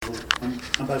I'm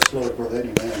about to slow it for that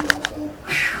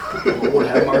man. Lord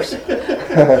have mercy.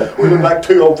 We look like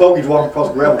two old fogies walking across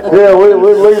the gravel park. Yeah, we're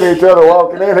looking at each other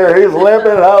walking in here. He's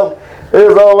limping, and it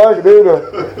was all I could do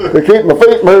to keep my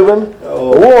feet moving.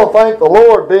 Oh. I want to thank the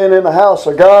Lord being in the house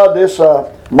of God this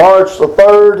March the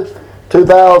 3rd,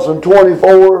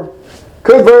 2024.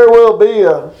 Could very well be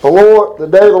the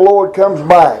day the Lord comes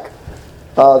back.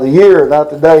 The year, not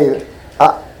the day.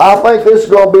 I think this is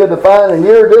going to be a defining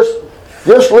year.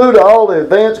 Just due to all the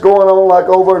events going on, like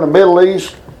over in the Middle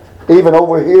East, even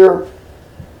over here.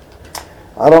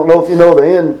 I don't know if you know the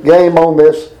end game on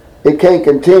this. It can't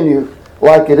continue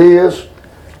like it is.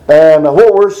 And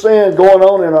what we're seeing going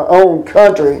on in our own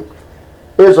country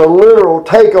is a literal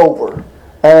takeover.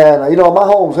 And, my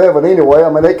home's heaven anyway. I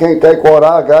mean, they can't take what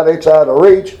I got. It's out of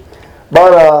reach.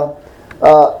 But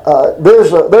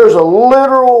there's a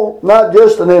literal, not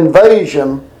just an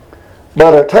invasion,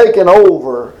 but a taking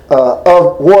over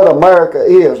of what America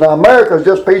is. Now, America is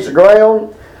just a piece of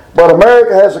ground, but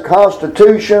America has a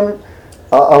constitution,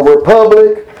 a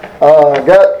republic,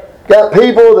 got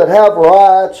people that have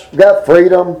rights, got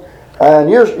freedom, and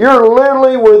you're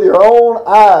literally with your own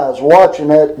eyes watching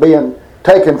that being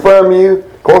taken from you.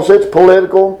 Of course, it's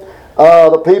political.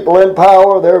 The people in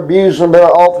power, they're abusing their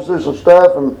offices and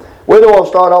stuff, and we don't want to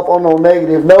start off on no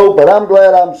negative note, but I'm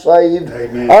glad I'm saved.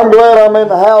 Amen. I'm glad I'm in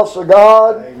the house of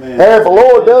God. Amen. And if the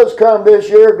Lord does come this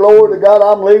year, glory to God,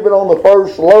 I'm leaving on the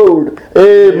first load.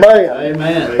 Amen.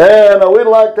 Amen. And we'd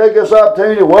like to take this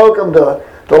opportunity to welcome to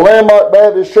Landmark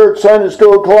Baptist Church Sunday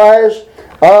School class.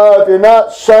 If you're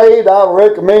not saved, I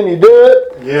recommend you do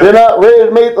it. Yeah. If you're not ready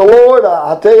to meet the Lord,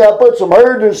 I tell you, I put some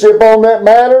urgency upon that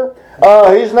matter.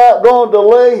 He's not going to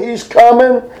delay. He's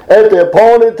coming at the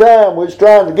appointed time. We're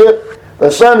trying to get the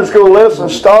Sunday school lesson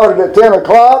started at 10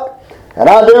 o'clock. And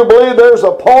I do believe there's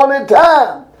an appointed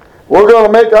time. We're going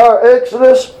to make our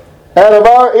exodus out of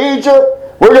our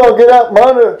Egypt. We're going to get up from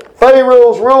under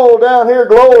Pharaoh's rule down here,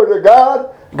 glory to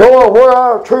God, going where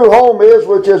our true home is,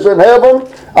 which is in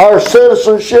heaven. Our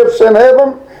citizenship's in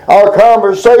heaven. Our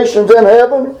conversation's in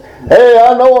heaven. Hey,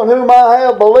 I know in whom I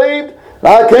have believed.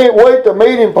 I can't wait to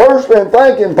meet Him personally and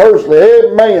thank Him personally.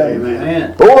 Amen.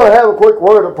 Amen. We want to have a quick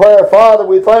word of prayer. Father,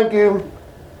 we thank You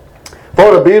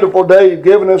for the beautiful day You've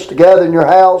given us to gather in Your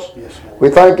house. Yes, Lord. We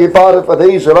thank You, Father, for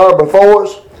these that are before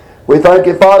us. We thank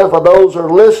You, Father, for those that are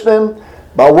listening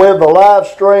by way of the live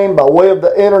stream, by way of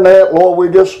the internet. Lord,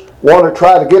 we just want to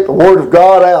try to get the Word of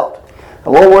God out.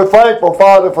 And Lord, we're thankful,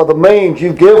 Father, for the means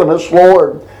You've given us,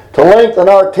 Lord, to lengthen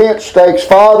our tent stakes,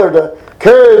 Father, to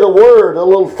carry the Word a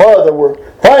little further. We're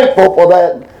thankful for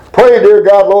that. Pray, dear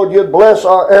God, Lord, You'd bless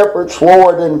our efforts,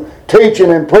 Lord, in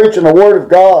teaching and preaching the Word of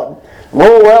God.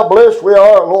 Lord, how blessed we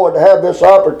are, Lord, to have this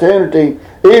opportunity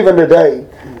even today.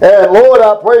 And Lord,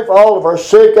 I pray for all of our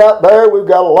sick out there. We've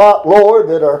got a lot, Lord,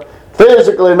 that are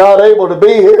physically not able to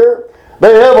be here.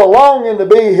 They have a longing to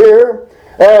be here.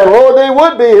 And Lord, they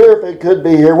would be here if they could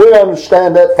be here. We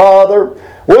understand that, Father.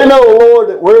 We know, Lord,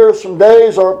 that we're some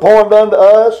days are appointed unto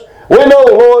us. We know,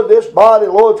 Lord, this body,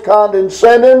 Lord's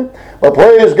condescending. But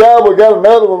praise God, we've got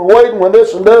another one waiting when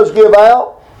this one does give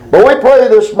out. But we pray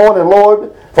this morning,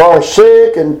 Lord, for our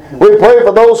sick. And we pray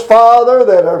for those, Father,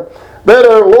 that are,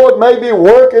 Lord, maybe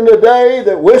working today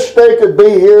that wish they could be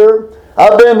here.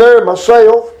 I've been there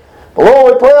myself. But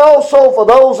Lord, we pray also for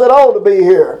those that ought to be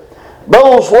here.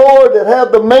 Those, Lord, that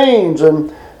have the means.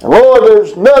 And Lord,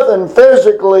 there's nothing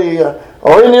physically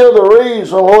or any other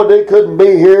reason, Lord, they couldn't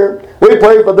be here. We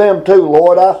pray for them too,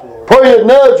 Lord. I pray you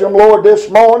nudge them, Lord, this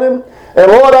morning.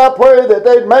 And Lord, I pray that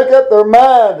they'd make up their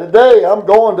mind today. I'm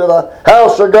going to the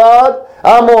house of God.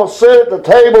 I'm going to sit at the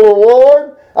table of the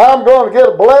Lord. I'm going to get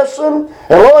a blessing.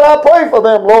 And Lord, I pray for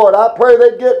them, Lord. I pray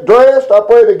they'd get dressed. I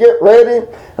pray they'd get ready.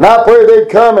 And I pray they'd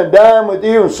come and dine with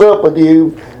you and sup with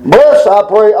you. Bless, I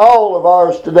pray, all of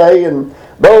ours today. And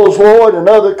those, Lord, in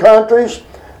other countries.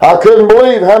 I couldn't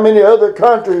believe how many other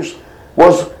countries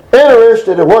was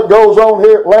interested in what goes on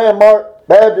here at Landmark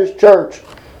Baptist Church.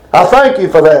 I thank you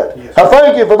for that. Yes. I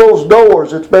thank you for those doors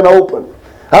that's been opened.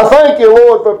 I thank you,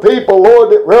 Lord, for people,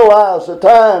 Lord, that realize the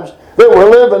times that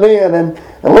we're living in. And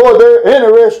Lord, they're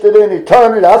interested in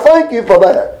eternity. I thank you for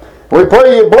that. We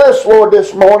pray you bless, Lord,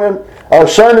 this morning, our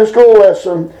Sunday school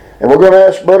lesson. And we're going to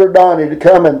ask Brother Donnie to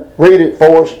come and read it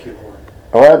for us.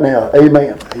 All right now,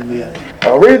 amen. Amen.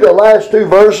 I'll read the last two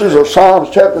verses of Psalms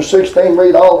chapter 16.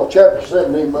 Read all of chapter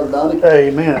 17, Brother Donnie.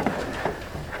 Amen.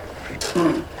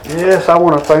 Yes, I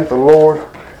want to thank the Lord for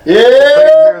being Yeah,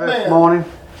 here this man. morning.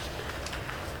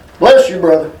 Bless you,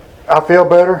 brother. I feel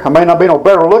better. I may not be no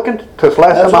better looking since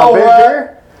last That's time I've all been right.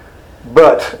 here,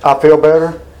 but I feel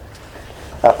better.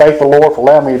 I thank the Lord for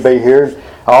allowing me to be here.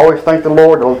 I always thank the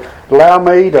Lord to allow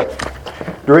me to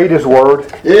read His Word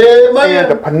and to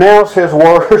Amen. pronounce His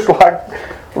words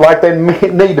like they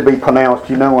need to be pronounced,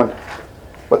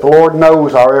 but the Lord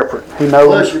knows our effort. He knows.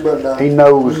 Bless you, Brother Don. He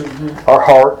knows our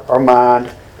heart, our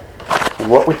mind, and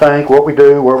what we think, what we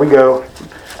do, where we go.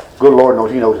 Good Lord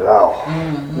knows. He knows it all.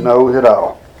 He knows it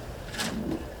all.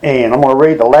 And I'm going to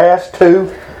read the last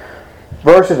two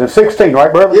verses in 16,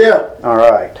 right, brother? Yeah. All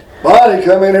right. Bonnie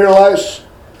come in here last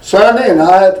Sunday, and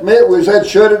I have to admit, we said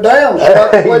shut it down.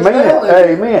 Shut the place down.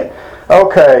 Amen.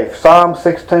 Okay, Psalm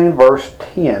 16, verse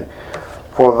 10.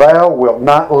 For thou wilt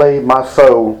not leave my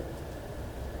soul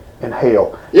in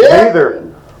hell. Yeah.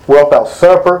 Neither wilt thou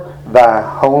suffer thy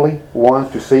holy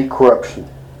ones to see corruption.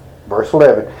 Verse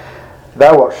 11.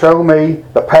 Thou wilt show me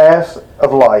the paths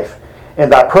of life. In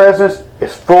thy presence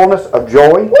is fullness of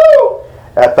joy. Woo!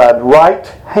 At thy right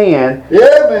hand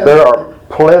Yeah, there man. are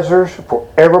pleasures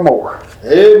forevermore.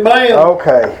 Amen.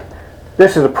 Okay.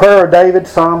 This is a prayer of David,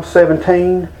 Psalm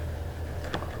 17,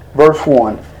 verse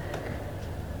 1.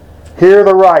 Hear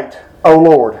the right, O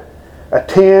Lord.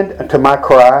 Attend unto my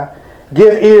cry.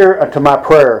 Give ear unto my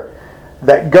prayer,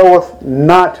 that goeth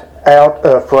not out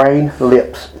of vain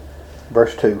lips.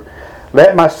 Verse 2.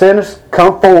 Let my sentence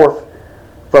come forth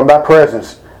from thy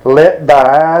presence. Let thy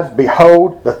eyes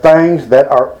behold the things that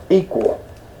are equal.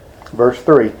 Verse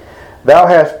 3. Thou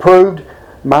hast proved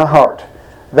my heart.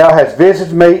 Thou hast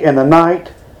visited me in the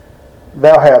night.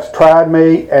 Thou hast tried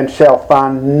me and shalt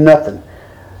find nothing.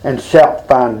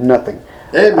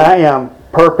 Amen. I am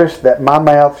purposed that my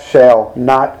mouth shall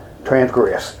not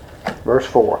transgress. Verse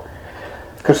 4.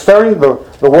 Concerning the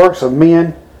works of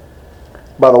men,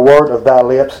 by the word of thy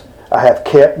lips, I have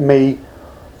kept me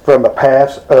from the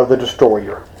paths of the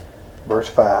destroyer. Verse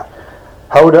 5.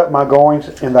 Hold up my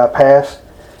goings in thy paths,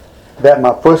 that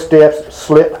my footsteps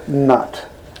slip not.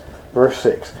 Verse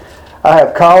 6. I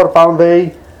have called upon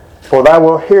thee, for thou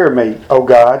wilt hear me, O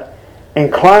God.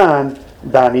 Incline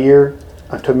thine ear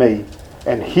unto me,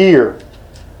 and hear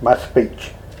my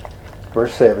speech.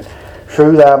 Verse 7.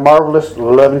 Shew thy marvelous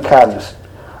loving kindness,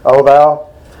 O thou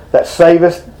that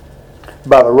savest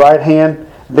by the right hand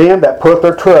them that put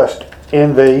their trust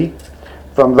in thee,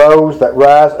 from those that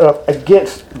rise up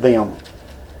against them.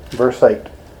 Verse 8.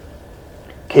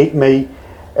 Keep me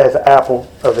as the apple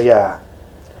of the eye.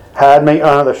 Hide me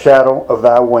under the shadow of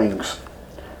thy wings.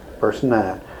 Verse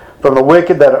 9. From the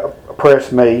wicked that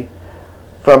oppress me,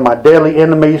 from my deadly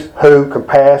enemies who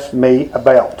compass me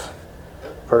about.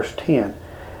 Verse 10.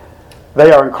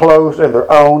 They are enclosed in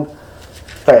their own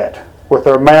fat. With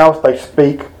their mouths they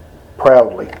speak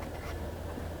proudly.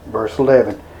 Verse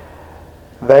 11.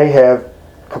 They have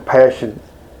compassion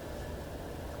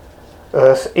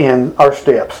us in our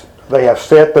steps. They have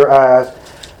set their eyes,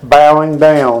 bowing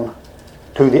down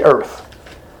to the earth.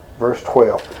 Verse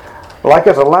 12. Like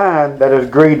as a lion that is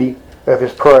greedy of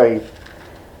his prey,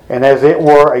 and as it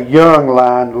were a young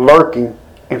lion lurking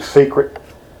in secret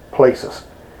places.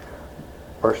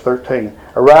 Verse 13.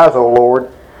 Arise, O Lord,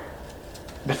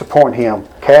 disappoint him,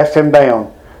 cast him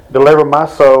down, deliver my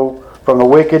soul from the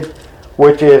wicked,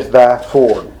 which is thy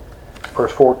sword.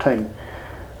 Verse 14.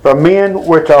 From men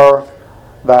which are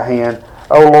thy hand,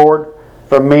 O Lord,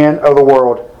 from men of the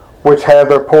world, which have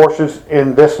their portions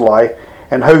in this life,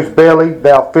 and whose belly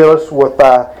thou fillest with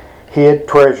thy hid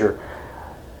treasure.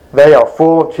 They are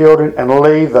full of children, and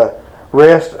leave the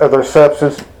rest of their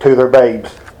substance to their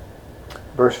babes.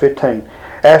 Verse 15.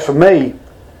 As for me,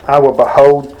 I will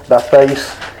behold thy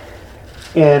face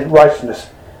in righteousness.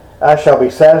 I shall be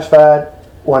satisfied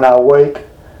when I wake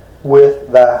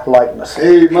with thy likeness.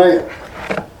 Amen.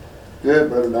 Good,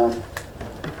 Brother Don.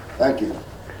 Thank you.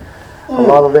 A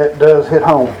lot of that does hit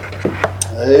home.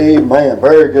 Amen.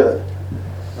 Very good.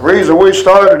 The reason we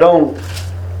started on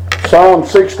Psalm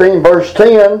 16 verse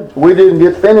 10, we didn't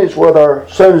get finished with our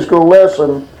Sunday school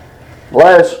lesson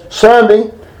last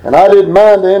Sunday, and I didn't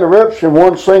mind the interruption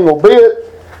one single bit.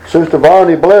 Sister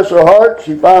Vonnie, bless her heart,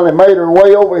 she finally made her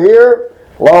way over here.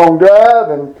 Long drive,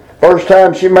 and first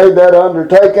time she made that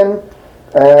undertaking,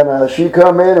 and she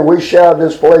come in and we shouted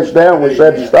this place down. We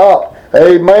said stop.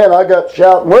 Amen. I got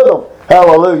shouting with them.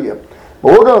 Hallelujah.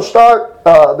 But we're going to start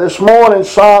this morning,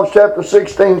 Psalms chapter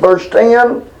 16, verse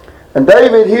 10. And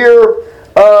David here,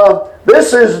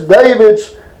 this is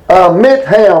David's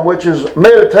mitham, which is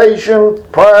meditation,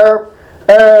 prayer.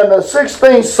 And the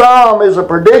 16th Psalm is a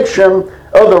prediction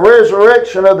of the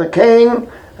resurrection of the king.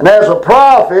 And as a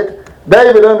prophet,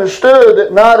 David understood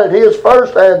that not at his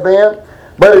first advent,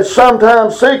 but at some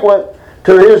time sequent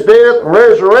to his death and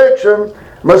resurrection,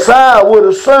 Messiah would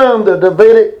assume the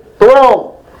Davidic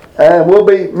throne. And we'll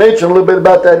be mentioning a little bit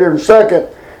about that here in a second.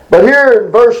 But here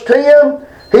in verse 10,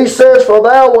 he says, for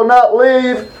thou wilt not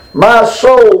leave my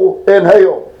soul in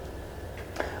hell.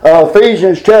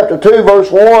 Ephesians chapter 2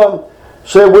 verse 1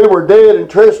 said we were dead in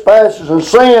trespasses and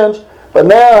sins, but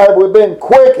now have we been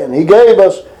quickened. He gave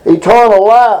us eternal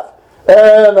life.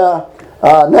 And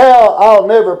now I'll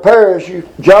never perish.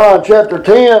 John chapter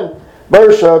 10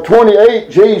 verse 28,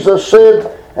 Jesus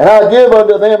said, and I give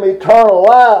unto them eternal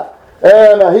life.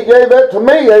 And he gave that to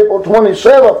me April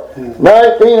 27th,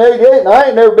 1988. And I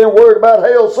ain't never been worried about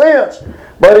hell since.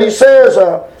 But he says,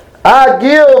 I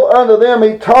give unto them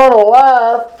eternal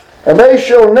life, and they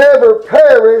shall never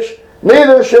perish,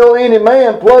 neither shall any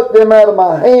man pluck them out of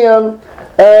my hand.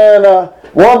 And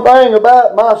one thing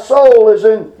about my soul is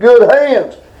in good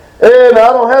hands. And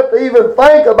I don't have to even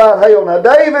think about hell. Now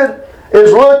David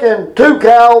is looking to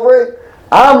Calvary.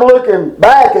 I'm looking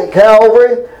back at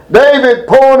Calvary. David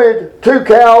pointed to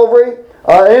Calvary,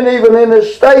 and even in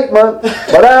his statement,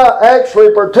 but I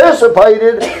actually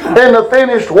participated in the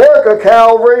finished work of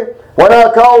Calvary when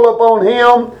I called upon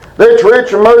him. That's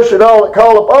rich and mercy to all that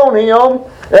call upon him.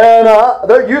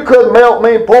 And you couldn't melt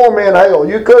me and pour me in hell.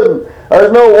 You couldn't.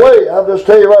 There's no way. I'll just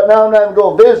tell you right now, I'm not even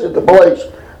going to visit the place.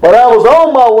 But I was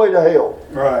on my way to hell.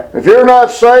 Right. If you're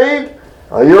not saved,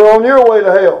 you're on your way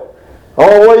to hell. The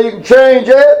only way you can change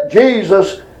that,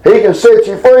 Jesus, He can set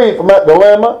you free from that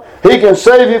dilemma. He can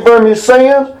save you from your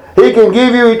sins. He can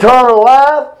give you eternal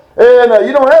life. And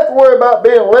you don't have to worry about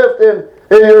being left in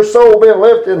your soul being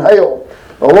left in hell.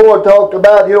 The Lord talked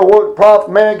about, what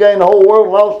profit man gained the whole world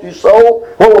and lost his soul.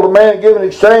 What will a man give in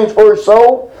exchange for his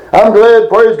soul? I'm glad,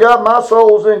 praise God, my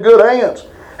soul's in good hands.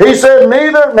 He said,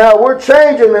 neither, now we're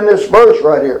changing in this verse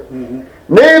right here. Mm-hmm.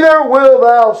 Neither will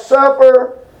thou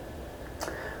suffer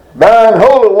thine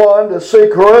Holy One to see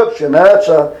corruption. Now that's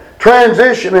a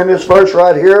transition in this verse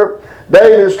right here.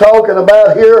 David is talking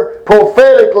about here,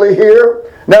 prophetically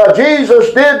here. Now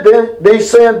Jesus did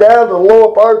descend down to the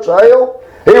lower parts of hell.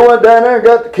 He went down there and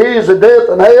got the keys of death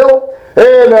and hell.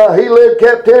 And he led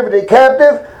captivity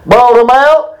captive, brought them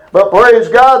out. But praise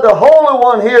God, the Holy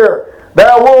One here,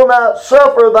 thou wilt not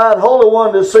suffer thine Holy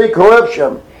One to see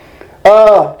corruption.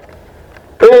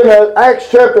 In Acts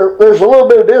chapter, there's a little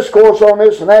bit of discourse on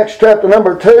this in Acts chapter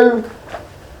number 2.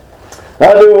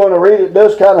 I do want to read it. It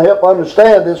does kind of help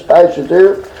understand this passage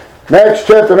here. In Acts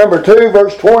chapter number 2,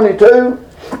 verse 22.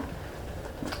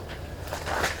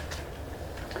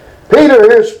 Peter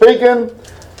here speaking,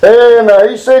 and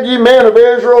he said, ye men of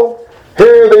Israel,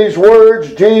 hear these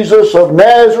words, Jesus of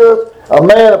Nazareth, a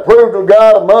man approved of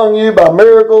God among you by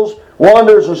miracles,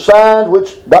 wonders, and signs,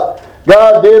 which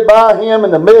God did by him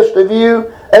in the midst of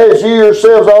you, as ye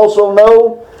yourselves also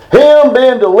know. Him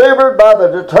being delivered by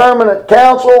the determinate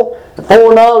counsel and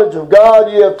foreknowledge of God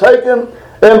ye have taken,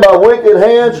 and by wicked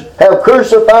hands have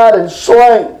crucified and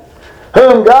slain,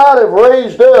 whom God hath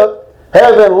raised up,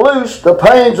 having loosed the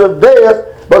pains of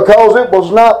death, because it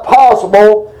was not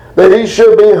possible that he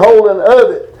should be holden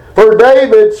of it. For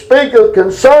David speaketh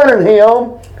concerning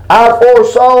him, I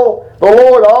foresaw the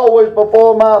Lord always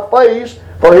before my face,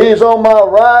 for he is on my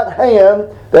right hand,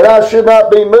 that I should not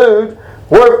be moved.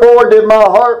 Wherefore did my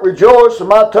heart rejoice, and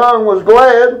my tongue was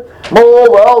glad.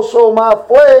 Moreover also my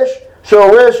flesh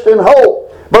shall rest in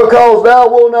hope, because thou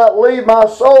wilt not leave my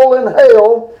soul in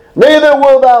hell, neither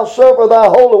wilt thou suffer thy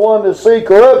Holy One to see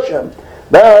corruption.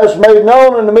 Thou hast made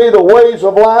known unto me the ways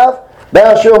of life.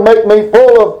 Thou shalt make me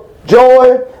full of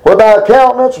joy with thy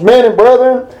countenance. Men and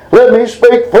brethren, let me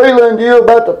speak freely unto you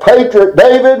about the patriot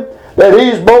David, that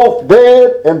he's both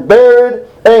dead and buried,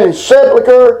 and his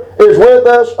sepulchre is with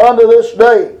us unto this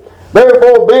day.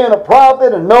 Therefore, being a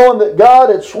prophet, and knowing that God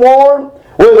had sworn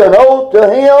with an oath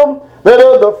to him, that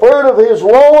of the fruit of his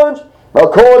loins,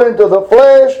 according to the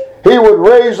flesh, he would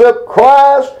raise up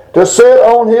Christ to sit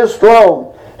on his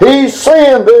throne. He,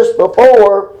 seeing this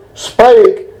before,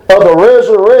 spake of the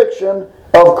resurrection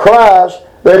of Christ,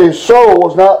 that his soul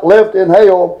was not left in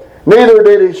hell, neither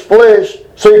did his flesh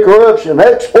see corruption.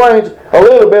 That explains a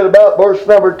little bit about verse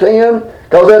number 10,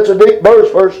 because that's a deep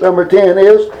verse, verse number 10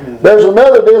 is. There's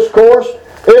another discourse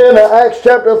in Acts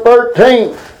chapter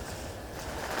 13.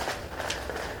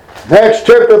 Acts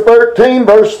chapter 13,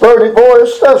 verse 34.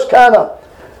 This stuff's kind of,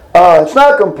 it's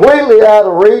not completely out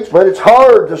of reach, but it's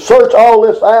hard to search all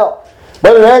this out.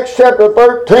 But in Acts chapter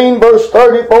 13, verse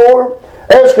 34,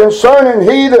 as concerning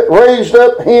he that raised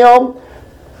up him,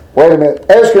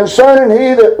 as concerning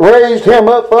he that raised him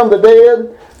up from the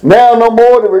dead, now no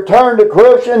more to return to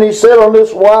corruption, he said on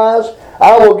this wise,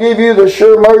 I will give you the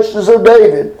sure mercies of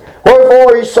David.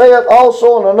 Wherefore he saith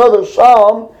also in another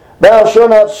psalm, thou shalt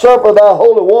not suffer thy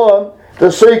Holy One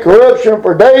to see corruption.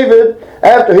 For David,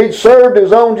 after he'd served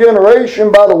his own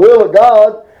generation by the will of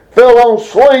God, fell on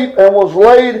sleep and was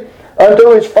laid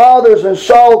unto his fathers and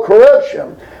saw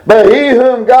corruption. But he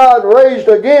whom God raised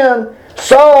again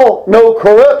saw no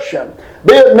corruption.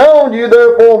 Be it known to you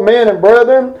therefore, men and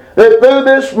brethren, that through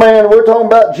this man, we're talking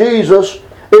about Jesus,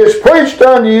 is preached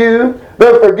unto you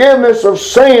the forgiveness of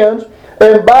sins,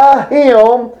 and by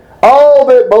him all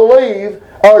that believe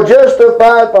are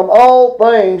justified from all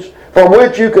things from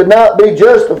which you could not be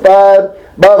justified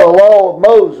by the law of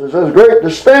Moses. There's a great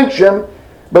distinction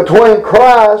between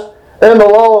Christ and the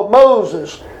law of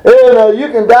Moses. And you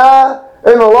can die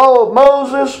in the law of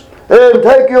Moses and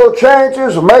take your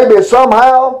chances, maybe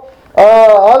somehow,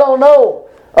 I don't know,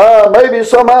 maybe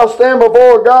somehow stand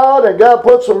before God and God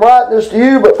put some rightness to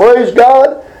you, but praise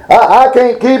God, I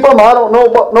can't keep them. I don't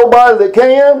know nobody that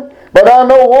can, but I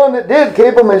know one that did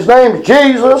keep them. His name's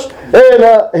Jesus,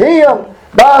 and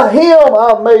by him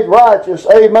I'm made righteous.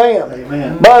 Amen.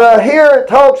 Amen. But here it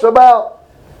talks about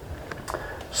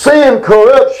sin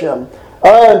corruption.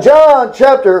 John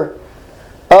chapter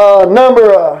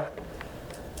number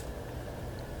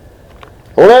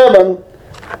 11,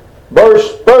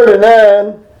 verse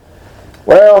 39.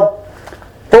 Well,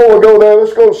 before we go there,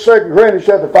 let's go to 2 Corinthians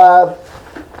chapter 5.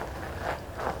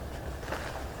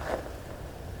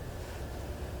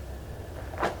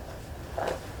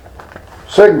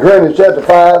 Second Corinthians chapter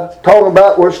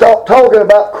 5, we're talking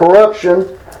about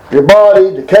corruption, your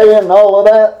body, decaying, and all of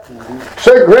that.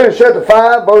 2 Corinthians chapter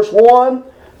 5, verse 1.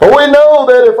 For we know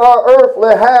that if our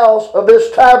earthly house of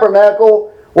this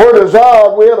tabernacle were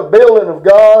dissolved, we had a building of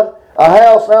God, a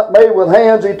house not made with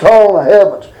hands, eternal in the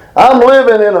heavens. I'm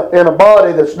living in a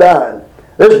body that's dying.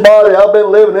 This body, I've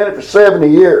been living in it for 70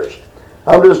 years.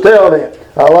 I'm just telling you.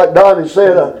 Like Donnie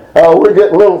said, we're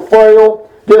getting a little frail,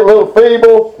 getting a little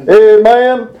feeble.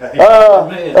 Amen. But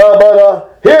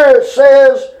here it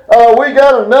says we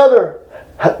got another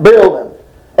building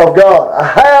of God, a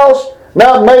house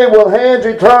not made with hands,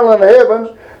 eternal in the heavens.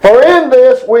 For in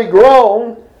this we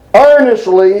groan,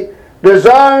 earnestly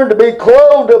desiring to be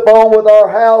clothed upon with our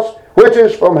house which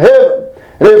is from heaven.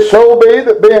 And if so be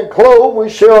that being clothed we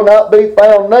shall not be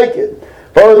found naked.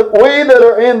 For we that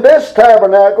are in this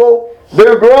tabernacle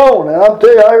do groan. And I'm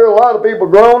telling you, I hear a lot of people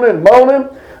groaning and moaning,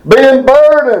 being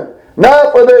burdened,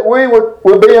 not for that we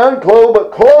would be unclothed,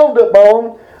 but clothed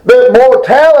upon, that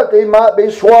mortality might be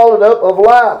swallowed up of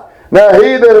life. Now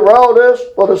he that wrought us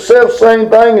for the selfsame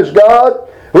thing is God,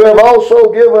 who have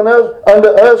also given us unto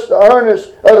us the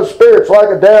earnest of the Spirit. It's like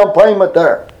a down payment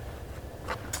there.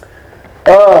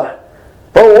 For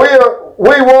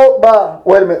we walk by,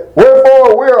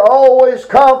 wherefore we are always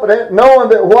confident, knowing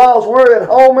that whilst we're at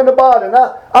home in the body.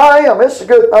 Now, I am. It's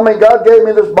good. God gave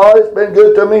me this body. It's been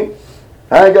good to me.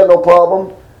 I ain't got no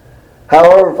problem.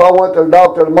 However, if I went to the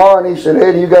doctor tomorrow and he said,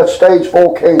 Eddie, you got stage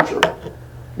 4 cancer.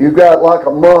 You got like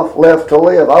a month left to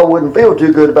live. I wouldn't feel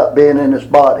too good about being in this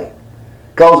body.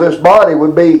 Because this body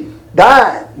would be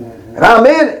dying. And I'm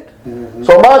in it.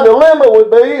 So my dilemma would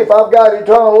be, if I've got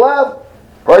eternal life,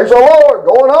 praise the Lord,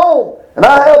 going home. And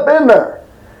I have been there.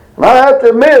 And I have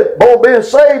to admit, boy, being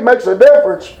saved makes a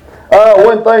difference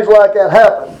when things like that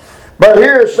happen. But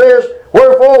here it says,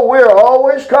 wherefore we are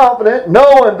always confident,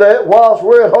 knowing that whilst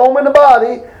we're at home in the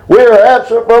body, we are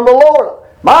absent from the Lord.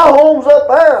 My home's up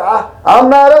there. I'm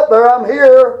not up there. I'm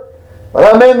here.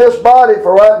 But I'm in this body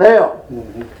for right now.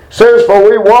 It says, for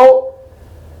we walk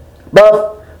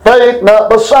by faith, not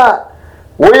by sight.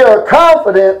 We are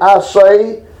confident, I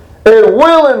say, and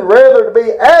willing rather to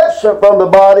be absent from the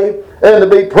body and to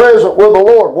be present with the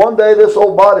Lord. One day this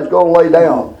old body's going to lay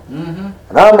down.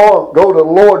 And I'm going to go to the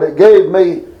Lord that gave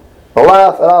me the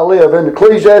life that I live. In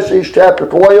Ecclesiastes chapter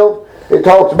 12, it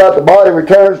talks about the body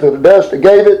returns to the dust that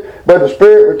gave it, but the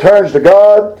spirit returns to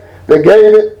God that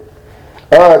gave it.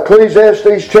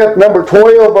 Ecclesiastes chapter number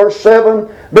 12, verse 7,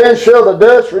 then shall the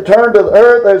dust return to the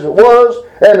earth as it was,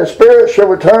 and the spirit shall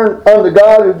return unto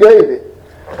God who gave it.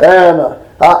 And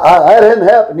that hadn't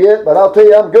happened yet, but I'll tell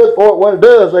you, I'm good for it when it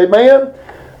does. Amen?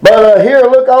 But here,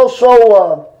 look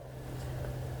also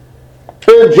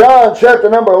in John chapter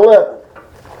number 11.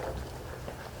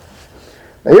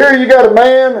 Now here you got a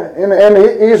man, and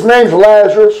his name's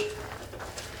Lazarus.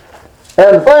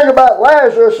 And the thing about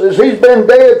Lazarus is he's been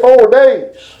dead 4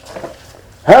 days.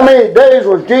 How many days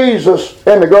was Jesus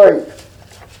in the grave?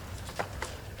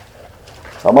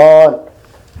 Come on.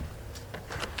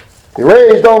 He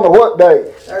raised on the what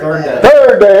day? Third day.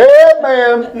 Third day.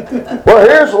 Amen. Well,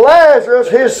 here's Lazarus,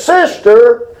 his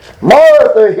sister,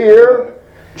 Martha here.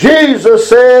 Jesus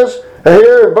says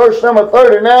here in verse number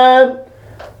 39,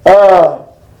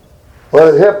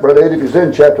 well, help Brother Eddie if he's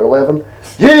in chapter 11.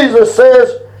 Jesus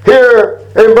says here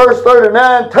in verse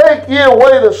 39, take ye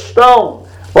away the stone.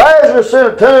 Lazarus in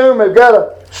a tomb. They've got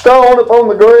a stone upon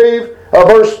the grave.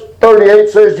 Verse 38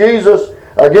 says, Jesus,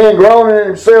 again groaning in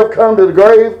himself, come to the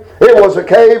grave. It was a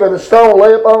cave, and a stone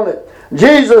lay upon it.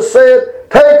 Jesus said,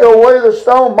 take away the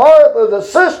stone. Martha, the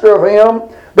sister of him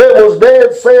that was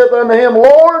dead, saith unto him,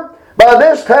 Lord, by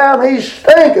this time he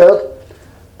stinketh,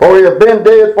 for he hath been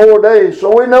dead 4 days.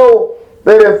 So we know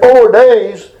that in 4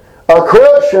 days, a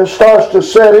corruption starts to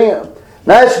set in.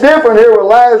 Now it's different here with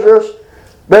Lazarus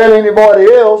than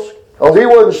anybody else, because he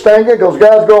wasn't stinking, because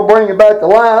God's going to bring him back to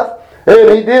life.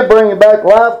 And he did bring him back to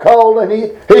life, called, and he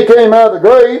came out of the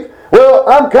grave. Well,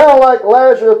 I'm kind of like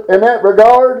Lazarus in that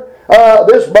regard.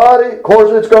 This body, of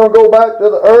course, it's going to go back to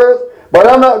the earth, but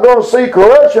I'm not going to see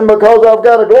corruption because I've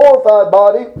got a glorified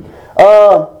body.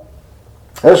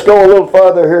 Let's go a little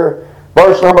further here.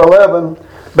 Verse number 11.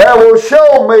 That will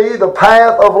show me the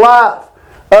path of life.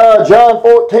 John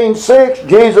 14:6,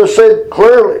 Jesus said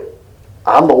clearly,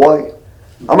 I'm the way.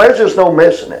 I mean, there's just no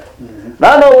missing it.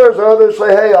 Now, I know there's others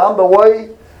say, hey, I'm the way.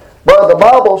 But the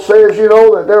Bible says, you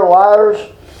know, that they're liars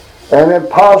and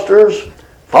imposters,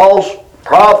 false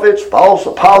prophets, false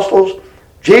apostles.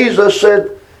 Jesus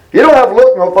said, you don't have to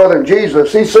look no further than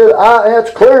Jesus. He said,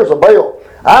 it's clear as a bell.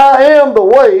 I am the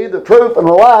way, the truth, and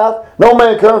the life. No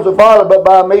man comes to the Father but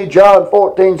by me. John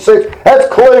 14:6.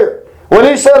 That's clear. When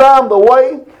he said, I'm the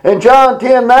way, in John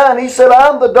 10:9, he said,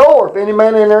 I'm the door. If any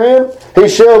man enter in, he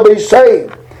shall be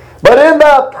saved. But in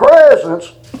thy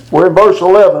presence, we're in verse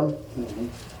 11, in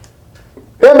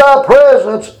thy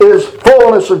presence is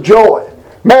fullness of joy.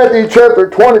 Matthew chapter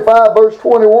 25, verse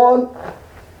 21,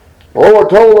 the Lord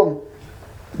told them,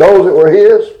 those that were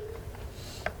his,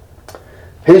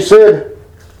 he said,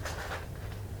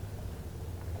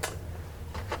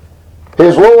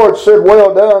 his Lord said,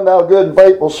 well done, thou good and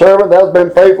faithful servant. Thou hast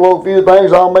been faithful over few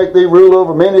things. I'll make thee rule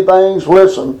over many things.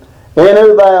 Listen,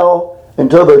 enter thou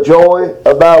into the joy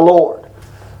of thy Lord.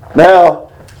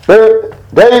 Now,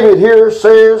 David here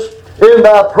says, in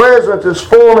thy presence is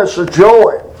fullness of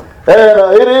joy.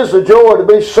 And it is a joy to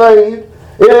be saved.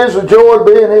 It is a joy to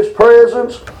be in his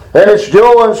presence. And it's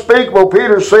joy unspeakable,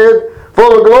 Peter said,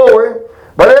 full of glory.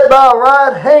 But at thy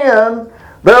right hand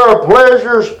there are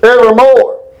pleasures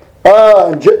evermore.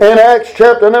 In Acts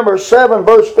chapter number 7,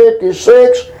 verse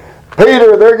 56,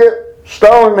 Peter, they're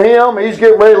stoning him. He's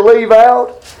getting ready to leave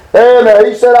out. And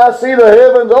he said, I see the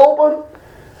heavens open.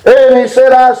 And he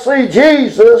said, I see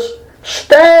Jesus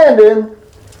standing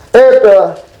at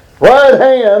the right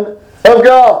hand of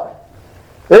God.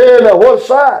 And what a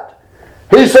sight.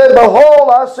 He said,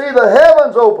 behold, I see the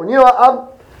heavens open. You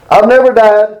know, I've never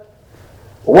died.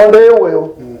 One day I will.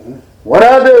 When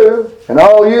I do, and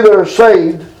all you that are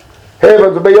saved,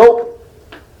 heavens will be open.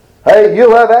 Hey,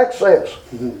 you'll have access.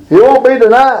 You won't be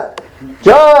denied.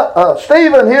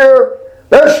 Stephen here,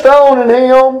 they're stoning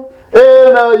him,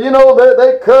 and you know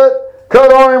they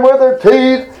cut on him with their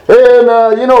teeth,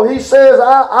 and you know he says,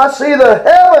 I see the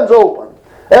heavens open,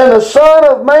 and the Son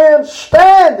of Man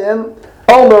standing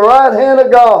on the right hand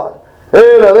of God.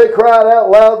 And they cried out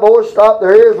loud voice, stopped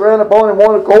their ears, ran upon him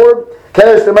one accord,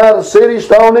 cast him out of the city,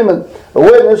 stoned him, and the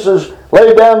witnesses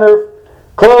laid down their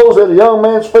clothes at a young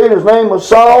man's feet. His name was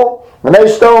Saul. And they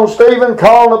stoned Stephen,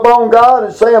 calling upon God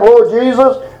and saying, Lord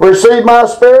Jesus, receive my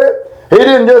spirit. He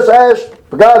didn't just ask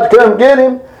for God to come get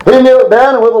him. He knelt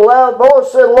down and with a loud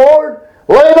voice said, Lord,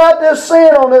 lay not this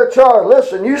sin on their charge.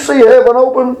 Listen, you see heaven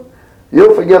open,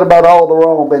 you'll forget about all the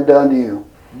wrong been done to you.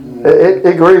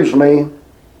 It grieves me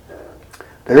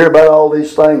to hear about all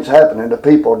these things happening to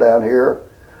people down here.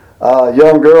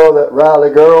 Young girl, that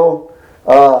Riley girl,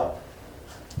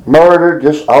 murdered.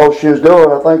 Just all she was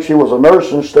doing, I think she was a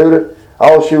nursing student,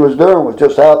 all she was doing was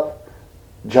just out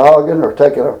jogging or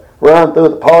taking a run through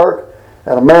the park,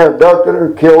 and a man abducted her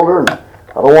and killed her. And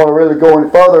I don't want to really go any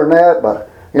further than that, but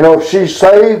you know, if she's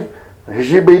saved,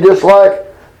 she'd be just like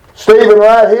Stephen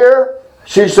right here.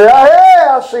 She said, hey,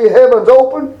 I see heavens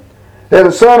open and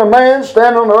the Son of Man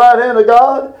standing on the right hand of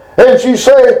God. And she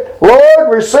said, Lord,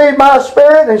 receive my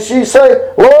spirit. And she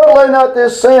said, Lord, lay not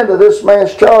this sin to this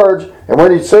man's charge. And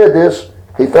when he said this,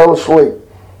 he fell asleep.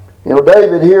 You know,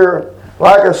 David here,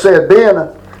 like I said, being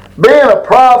a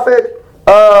prophet,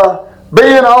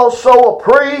 being also a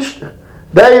priest,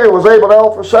 David was able to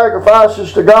offer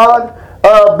sacrifices to God.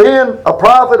 Being a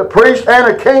prophet, a priest,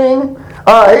 and a king,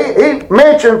 he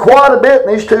mentioned quite a bit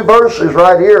in these two verses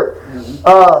right here.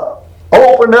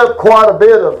 Opened up quite a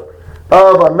bit of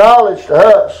a knowledge to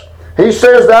us. He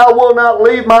says, thou wilt not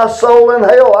leave my soul in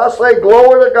hell. I say,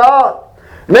 glory to God.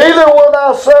 Neither will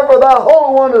thou suffer thy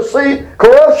Holy One to see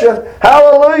corruption.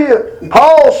 Hallelujah.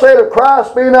 Paul said, if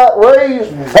Christ be not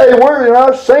raised, hey, we're in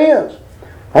our sins.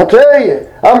 I tell you,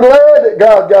 I'm glad that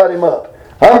God got him up.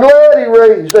 I'm glad He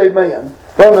raised, amen,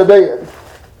 from the dead.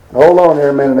 Hold on here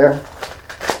a minute there.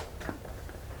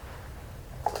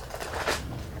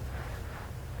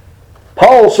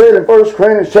 Paul said in 1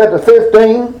 Corinthians chapter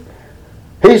 15,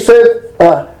 he said,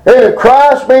 and if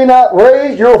Christ be not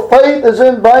raised, your faith is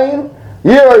in vain.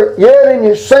 You are yet in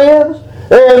your sins.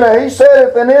 And he said,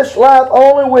 if in this life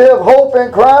only we have hope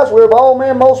in Christ, we have all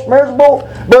men most miserable.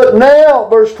 But now,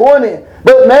 verse 20,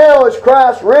 but now is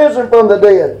Christ risen from the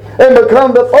dead, and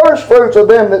become the first fruits of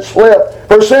them that slept.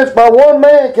 For since by one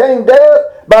man came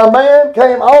death, by man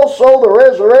came also the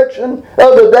resurrection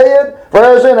of the dead. For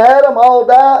as in Adam all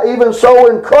die, even so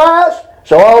in Christ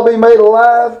shall all be made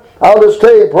alive. I'll just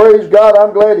tell you, praise God,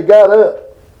 I'm glad He got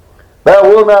up. Thou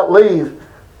wilt not leave.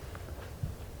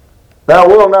 Thou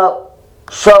wilt not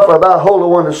suffer thy Holy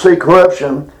One to see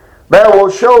corruption. Thou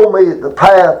wilt show me the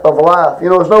path of life. You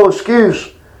know, there's no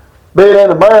excuse being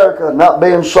in America and not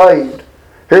being saved.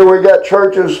 Here we got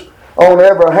churches on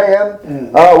every hand.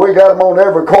 We got them on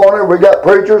every corner. We got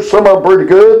preachers, some of them pretty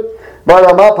good.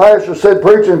 But my pastor said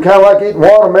preaching kind of like eating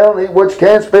watermelon, eat what you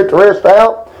can, spit the rest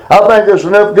out. I think there's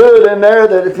enough good in there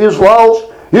that if you're lost,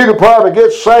 you could probably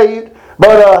get saved.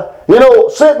 But, you know,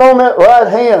 sitting on that right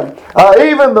hand,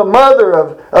 even the mother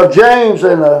of James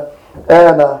and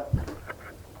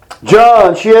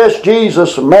John, she asked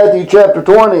Jesus in Matthew chapter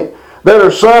 20 that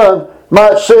her son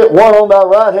might sit one on thy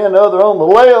right hand, the other on the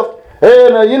left.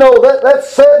 And, you know, that's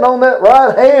sitting on that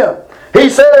right hand. He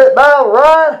said, at thy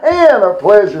right hand are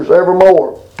pleasures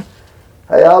evermore.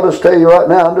 Hey, I'll just tell you right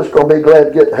now, I'm just going to be glad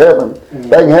to get to heaven.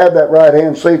 They can have that right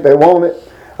hand seat if they want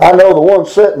it. I know the one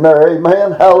sitting there,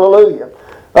 amen, hallelujah.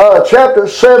 Chapter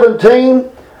 17,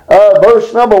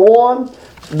 verse number 1,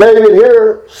 David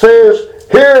here says,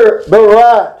 hear the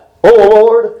right, O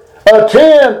Lord,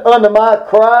 attend unto my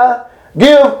cry,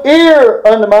 give ear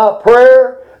unto my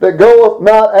prayer that goeth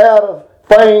not out of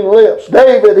feigned lips.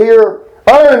 David here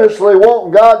earnestly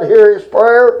wanting God to hear his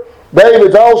prayer.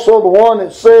 David's also the one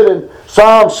that said in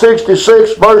Psalm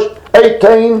 66, verse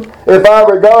 18, if I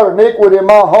regard iniquity in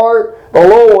my heart, the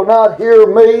Lord will not hear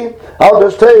me. I'll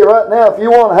just tell you right now, if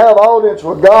you want to have audience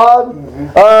with God,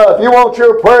 if you want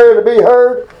your prayer to be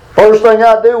heard, first thing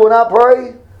I do when I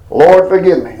pray, Lord,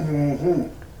 forgive me.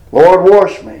 Lord,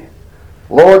 wash me.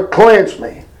 Lord, cleanse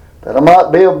me, that I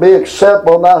might be able to be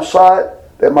acceptable in thy sight,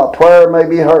 that my prayer may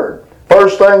be heard.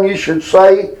 First thing you should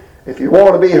say, if you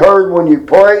want to be heard when you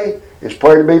pray, is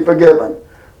pray to be forgiven.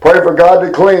 Pray for God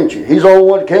to cleanse you. He's the only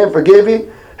one that can forgive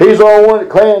you. He's the only one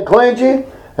that can cleanse you.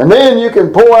 And then you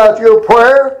can pour out your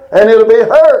prayer and it'll be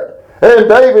heard. And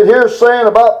David here is saying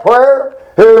about prayer,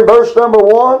 here in verse number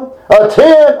 1,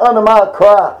 attend unto my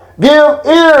cry. Give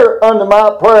ear unto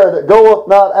my prayer that goeth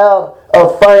not out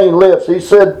of feigned lips. He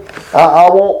said, I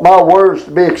want my words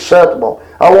to be acceptable.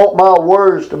 I want my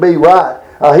words to be right.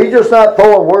 He's just not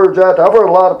throwing words out there. I've heard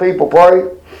a lot of people pray.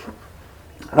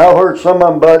 And I've heard some of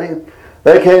them, buddy,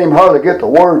 they can't even hardly get the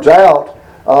words out.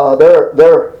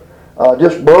 They're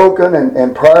just broken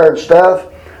and prayer and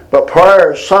stuff. But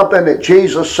prayer is something that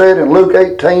Jesus said in Luke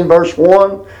 18 verse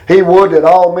 1. He would that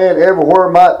all men everywhere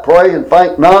might pray and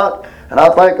faint not. And I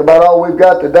think about all we've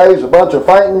got today is a bunch of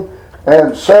fainting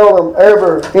and seldom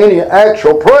ever any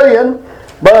actual praying.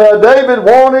 But David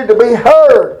wanted to be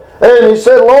heard. And he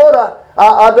said, Lord,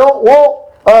 I don't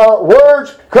want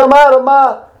words to come out of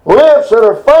my lips that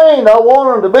are feigned. I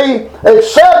want them to be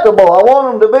acceptable. I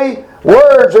want them to be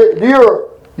words that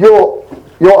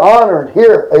you'll honor and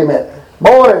hear. Amen.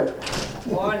 Morning.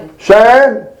 Morning.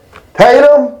 Sharon,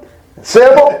 Tatum,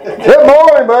 Sybil. Good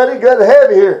morning, buddy. Good to have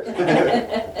you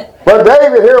here. But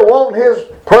David here wanting his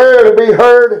prayer to be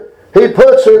heard, he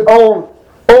puts it on,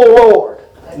 O Lord,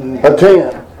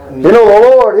 attend. You know, the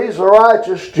Lord, He's a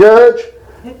righteous judge.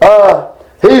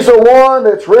 He's the one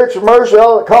that's rich in mercy.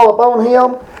 All that call upon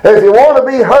Him. If you want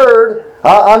to be heard,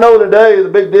 I know today, the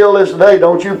big deal is today,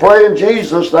 don't you pray in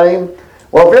Jesus' name.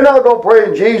 Well, if you're not going to pray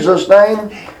in Jesus'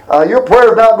 name, your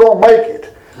prayer's not going to make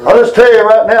it. I'll just tell you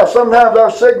right now, sometimes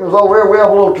our signals over here, we have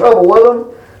a little trouble with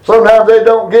them. Sometimes they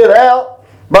don't get out.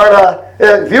 But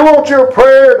if you want your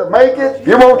prayer to make it, if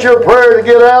you want your prayer to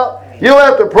get out, you'll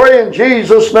have to pray in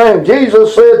Jesus' name.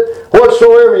 Jesus said,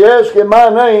 whatsoever you ask in my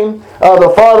name,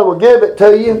 the Father will give it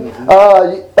to you.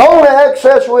 Only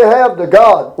access we have to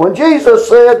God. When Jesus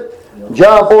said,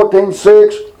 John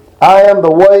 14:6, I am the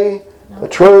way, the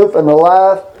truth, and the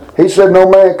life. He said, no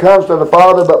man comes to the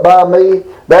Father but by me.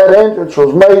 That entrance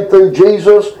was made through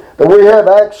Jesus, that we have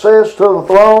access to the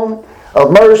throne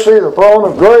of mercy, the throne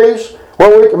of grace,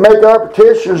 where we can make our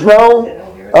petitions known.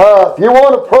 If you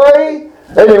want to pray,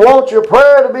 and you want your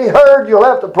prayer to be heard, you'll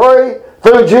have to pray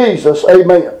through Jesus.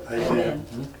 Amen. Amen.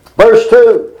 Verse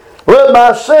 2. Let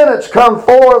my sentence come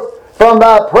forth from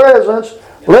thy presence.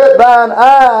 Let thine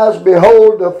eyes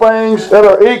behold the things that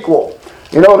are equal.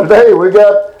 You know, today we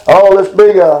got all this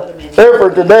big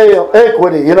effort today of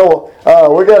equity. You know,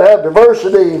 we got to have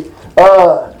diversity,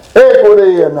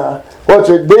 equity, and what's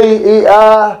it,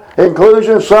 DEI,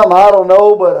 inclusion, something, I don't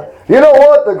know. But you know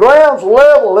what? The ground's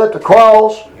level at the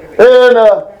cross. And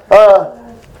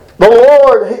the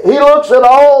Lord, He looks at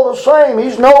all the same.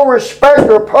 He's no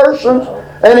respecter of persons.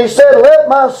 And He said, let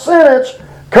my sentence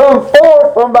come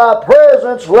forth from thy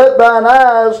presence. Let thine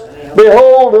eyes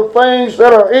behold the things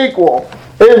that are equal.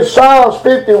 In Psalms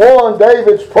 51,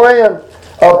 David's praying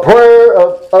a prayer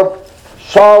of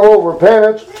sorrow,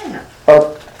 repentance,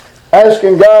 of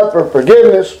asking God for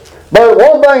forgiveness. But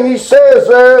one thing he says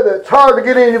there that's hard to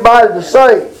get anybody to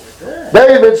say.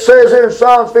 David says here in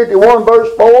Psalms 51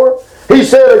 verse 4, he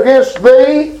said, against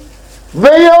thee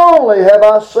only have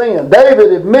I sinned.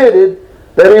 David admitted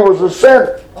that he was a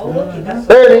sinner.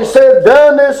 And he said,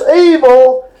 done this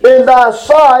evil in thy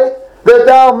sight, that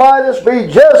thou mightest be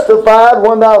justified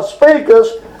when thou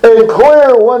speakest, and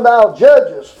clear when thou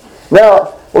judgest.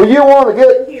 Now, when you want to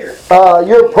get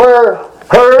your prayer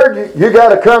heard, you got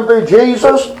to come through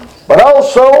Jesus. But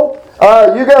also,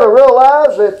 you got to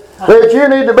realize that you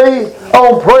need to be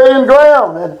on praying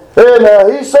ground.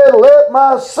 And he said, let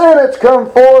my sentence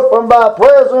come forth from thy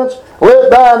presence.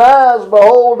 Let thine eyes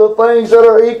behold the things that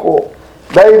are equal.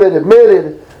 David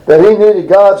admitted that he needed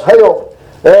God's help.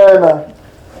 And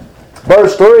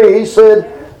verse 3, he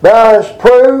said, thou hast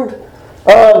proved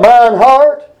mine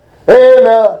heart, and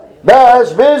thou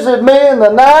hast visited me in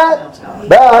the night.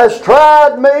 Thou hast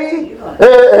tried me,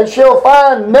 and shall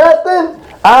find nothing.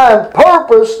 I am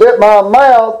purposed that my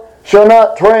mouth shall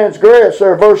not transgress.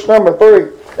 There, verse number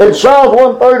 3. In Psalms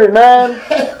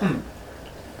 139,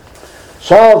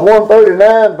 Psalms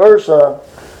 139, verse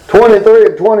 23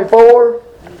 and 24,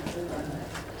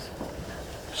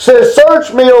 says,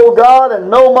 search me, O God, and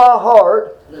know my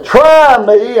heart. Try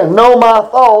me and know my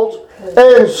thoughts,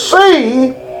 and see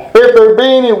if there be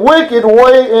any wicked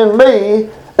way in me,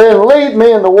 and lead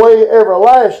me in the way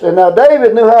everlasting. Now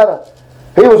David knew how to,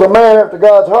 he was a man after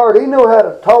God's heart. He knew how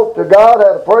to talk to God,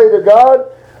 how to pray to God.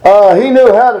 He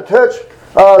knew how to touch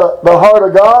the heart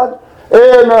of God.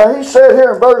 And he said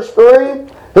here in verse 3,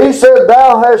 he said,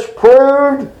 thou hast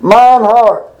proved mine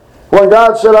heart. When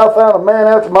God said, I found a man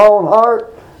after my own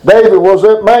heart, David was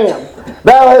that man.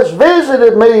 Thou hast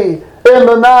visited me in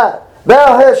the night.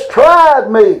 Thou hast tried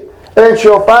me, and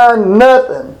shall find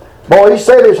nothing. Boy, he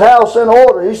set his house in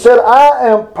order. He said, I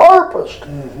am purposed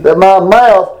that my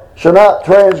mouth shall not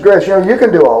transgress. You know, you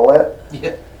can do all that.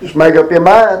 Yeah. Just make up your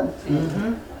mind.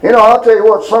 You know, I'll tell you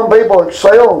what, some people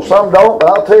excel and some don't, but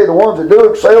I'll tell you the ones that do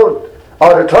excel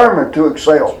are determined to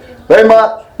excel. They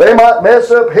might mess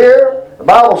up here. The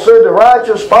Bible said the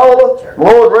righteous falleth, the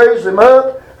Lord raised him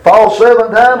up. Fall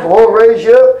 7 times, the Lord raised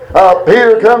you up.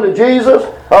 Peter come to Jesus.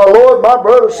 Lord, my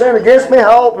brother sinned against me.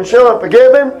 How often shall I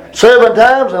forgive him? 7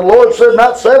 times. And the Lord said,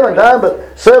 not 7 times,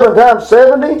 but 7 times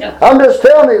 70. I'm just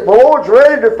telling you, the Lord's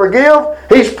ready to forgive.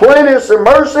 He's plenteous in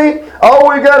mercy. All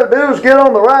we got to do is get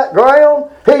on the right ground.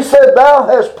 He said, thou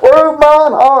hast proved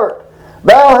mine heart.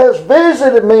 Thou hast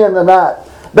visited me in the night.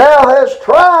 Thou hast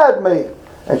tried me,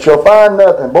 and shall find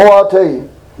nothing. Boy, I'll tell you,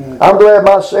 I'm glad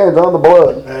my sin's on the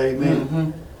blood.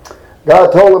 Amen.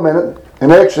 God told him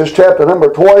in Exodus chapter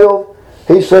number 12,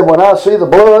 he said, when I see the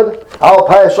blood, I'll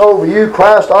pass over you.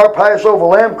 Christ, our Passover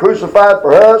lamb, crucified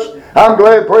for us. I'm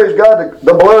glad, praise God,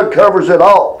 the blood covers it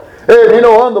all. And you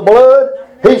know, on the blood,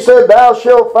 he said, thou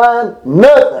shalt find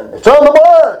nothing. It's on the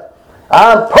blood.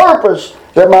 I'm purposed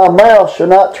that my mouth shall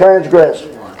not transgress.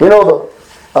 You know,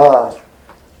 the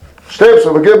steps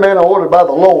of a good man are ordered by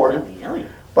the Lord.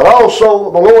 But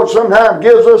also, the Lord sometimes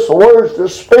gives us the words to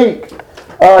speak.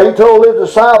 He told his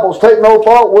disciples, take no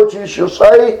thought what you shall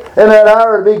say, and that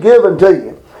hour to be given to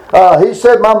you. He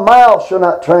said, my mouth shall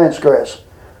not transgress.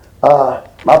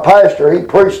 My pastor, he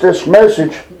preached this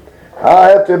message. I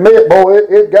have to admit, boy,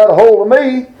 it got a hold of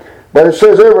me. But it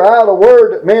says, every idle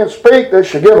word that men speak, they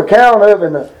shall give account of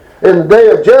in the day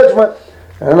of judgment.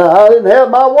 And I didn't have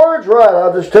my words right.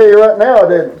 I'll just tell you right now, I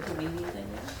didn't.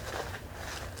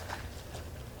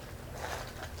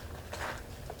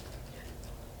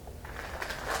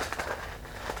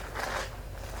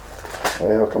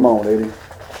 Well, come on, Eddie.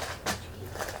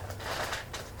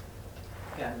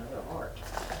 Got another heart.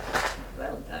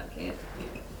 Valentine can't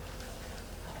forget it.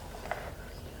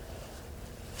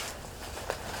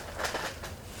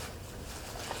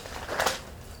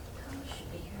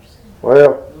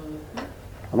 Well,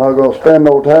 I'm not going to spend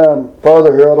no time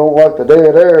further here. I don't like the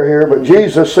dead air here. But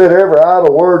Jesus said every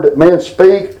idle word that men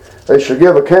speak, they shall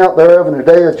give account thereof in the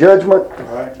day of judgment.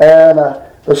 Right. And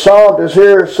the psalm is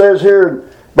here, says here in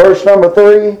verse number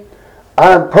 3,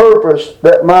 I am purposed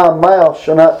that my mouth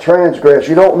shall not transgress.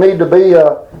 You don't need to be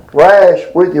rash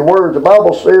with your words. The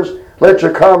Bible says, let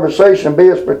your conversation be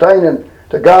as pertaining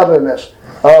to godliness.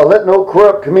 Let no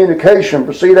corrupt communication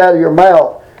proceed out of your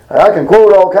mouth. I can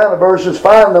quote all kind of verses,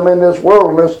 find them in this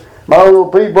wilderness. My little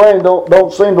pea brain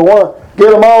don't seem to want to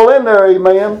get them all in there,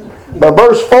 amen. But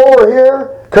verse 4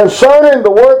 here, concerning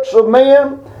the works of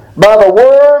men, by the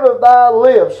word of thy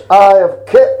lips I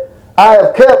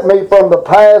have kept me from the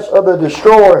paths of the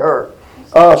destroyer.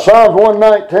 Psalms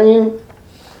 119,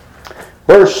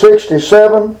 verse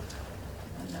 67.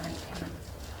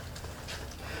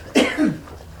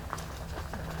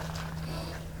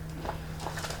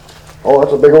 Oh,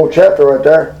 that's a big old chapter right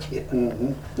there.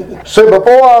 See,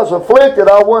 before I was afflicted,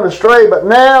 I went astray, but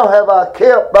now have I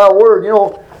kept thy word. You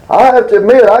know, I have to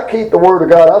admit, I keep the word of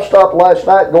God. I stopped last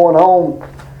night going home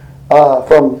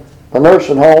from the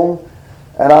nursing home,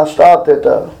 and I stopped at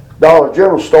the Dollar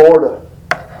General store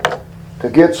to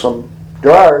get some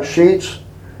dryer sheets.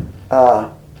 I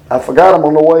forgot them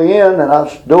on the way in, and I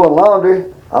was doing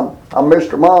laundry. I'm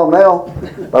Mr. Mom now,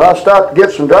 but I stopped to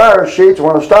get some dryer sheets.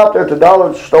 When I stopped at the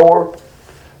dollar store,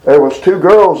 there was two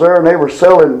girls there, and they were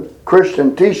selling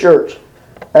Christian T-shirts.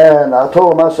 And I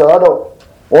told them, I said, I don't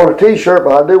want a T-shirt,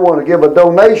 but I do want to give a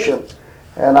donation.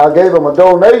 And I gave them a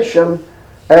donation,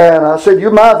 and I said, you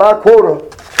mind if I quote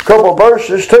a couple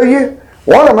verses to you?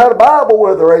 One of them had a Bible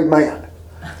with her, amen.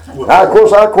 Now, of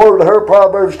course, I quoted her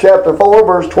Proverbs chapter 4,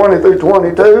 verse 20 through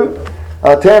 22.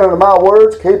 10 of my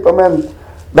words, keep them in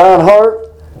thine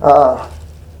heart.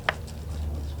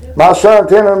 My son,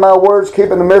 10 of my words, keep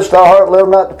in the midst of thy heart, let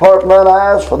them not depart from thine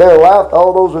eyes, for they are life to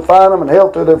all those who find them, and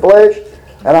health to their flesh.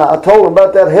 And I told them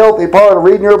about that healthy part of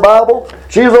reading your Bible.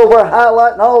 She was over there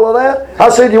highlighting all of that. I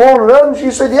said, you want another?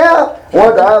 She said, yeah.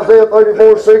 Went to Isaiah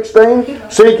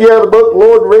 34:16. Seek ye out the book of the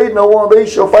Lord and read. No one of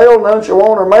these shall fail, none shall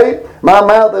want her mate. My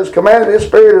mouth is commanded, his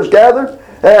spirit is gathered.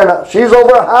 And she's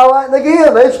over there highlighting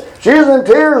again. She's in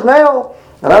tears now.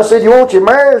 And I said, you want your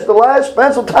marriage to last?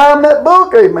 Spend some time in that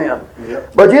book, amen.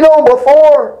 Yep. But you know,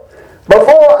 before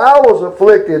I was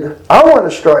afflicted, I went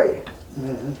astray.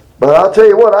 Mm-hmm. But I'll tell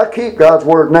you what, I keep God's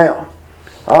word now.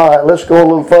 All right, let's go a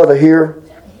little further here.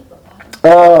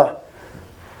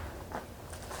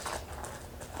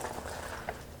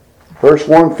 Verse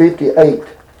 158.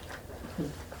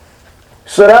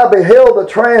 Said, I beheld the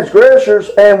transgressors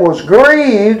and was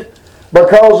grieved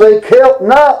because they kept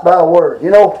not thy word.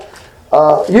 You know,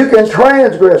 you can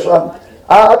transgress.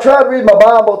 I try to read my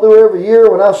Bible through every year.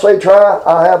 When I say try,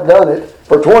 I have done it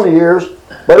for 20 years.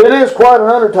 But it is quite an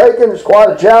undertaking. It's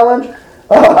quite a challenge.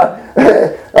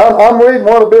 I'm reading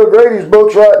one of Bill Grady's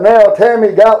books right now.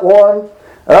 Tammy got one.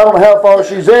 And I don't know how far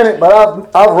she's in it, but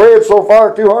I've read so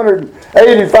far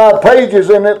 285 pages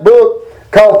in that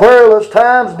book called Perilous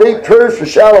Times, Deep Truths for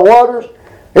Shallow Waters.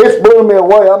 It's blew me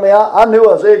away. I mean, I knew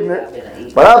I was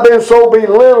ignorant, but I've been so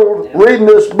belittled reading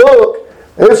this book,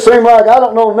 it seemed like I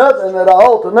don't know nothing that I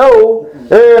ought to know.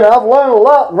 And I've learned a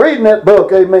lot reading that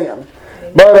book, amen.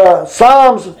 But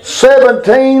Psalms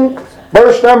 17,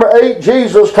 verse number 8,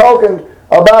 Jesus talking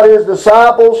about his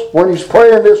disciples when he's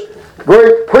praying this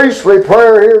great priestly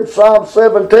prayer here in Psalm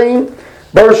 17,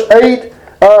 verse 8.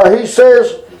 He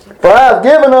says, for I have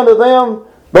given unto them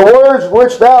the words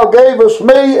which thou gavest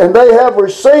me, and they have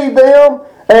received them,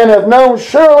 and have known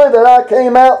surely that I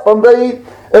came out from thee,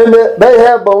 and that they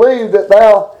have believed that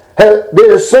thou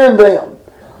didst send them.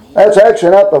 That's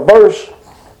actually not the verse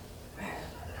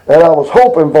that I was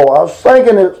hoping for. I was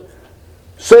thinking it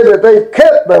said that they've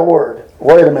kept their word.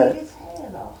 Wait a minute.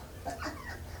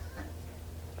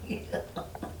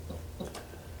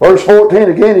 Verse 14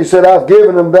 again, he said, I've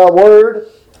given them thy word.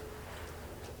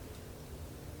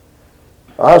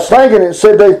 I was thinking it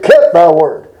said they've kept thy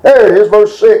word. There it is,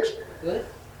 verse 6. Good.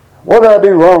 What did I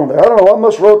do wrong there? I don't know. I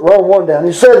must have wrote the wrong one down.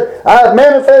 He said, I have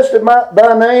manifested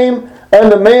thy name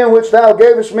unto men which thou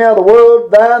gavest me out of the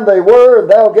world. Thine they were, and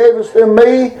thou gavest them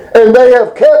me, and they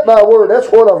have kept thy word.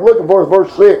 That's what I was looking for, is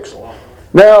verse 6.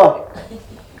 Now,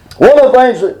 one of the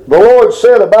things that the Lord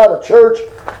said about a church,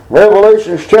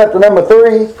 Revelation chapter number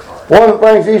 3, one of the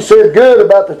things he said good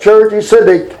about the church, he said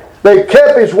they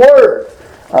kept his word.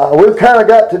 We've kind of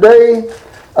got today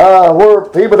where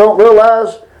people don't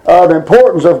realize the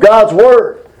importance of God's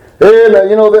word. And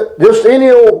you know, that just any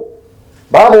old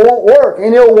Bible won't work.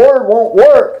 Any old word won't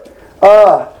work.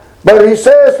 But he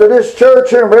says to this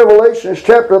church here in Revelation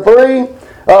chapter 3,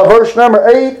 verse number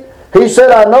 8, he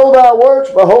said, I know thy works.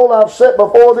 Behold, I've set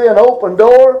before thee an open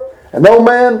door, and no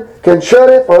man can shut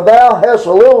it, for thou hast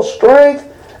a little strength,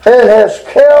 and has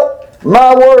kept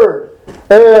my word,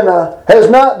 and has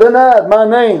not denied my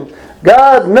name.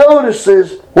 God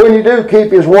notices when you do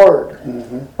keep His word.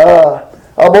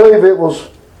 I believe it was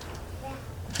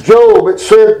Job, it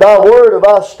said, "Thy word have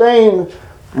I esteemed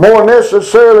more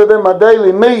necessarily than my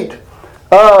daily meat."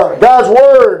 God's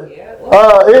word,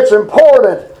 it's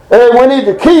important, and we need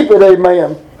to keep it,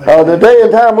 amen. The day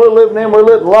and time we're living in, we're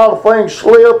letting a lot of things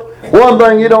slip. One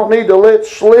thing you don't need to let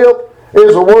slip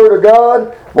is the Word of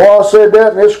God. Well, I said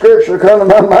that, and this scripture come to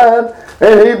my mind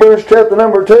in Hebrews chapter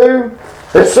number 2.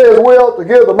 It says, "We ought to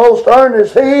give the most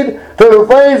earnest heed to the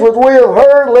things which we have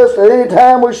heard, lest at any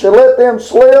time we should let them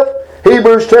slip."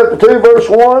 Hebrews chapter 2, verse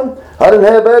 1. I didn't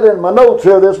have that in my notes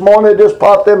here this morning. It just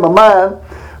popped in my mind.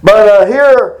 But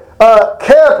here,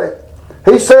 kept it.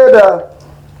 He said,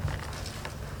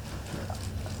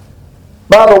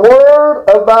 "By the word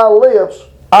of thy lips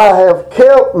I have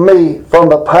kept me from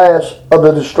the paths of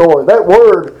the destroyer." That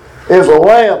word is a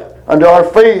lamp unto our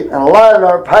feet and a light in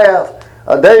our path.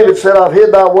 David said, "I've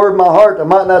hid thy word in my heart that I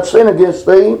might not sin against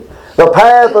thee." The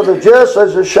path of the just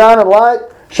as a shining light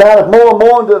shineth more and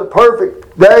more into the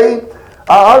perfect day.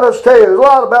 I'll just tell you, there's a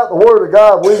lot about the Word of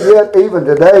God we get even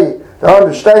today to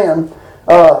understand.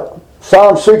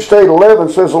 Psalm 68:11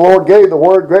 says, "The Lord gave the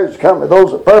word, great is the company of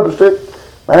those that purposed it."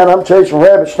 Man, I'm chasing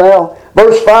rabbits now.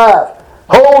 Verse 5,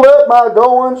 "Hold up my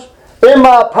goings in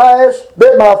my paths,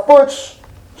 that my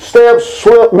footsteps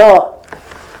slip not."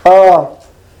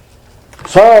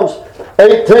 Psalms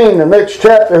 18, the next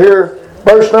chapter here,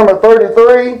 verse number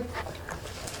 33.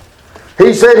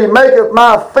 He said, "He maketh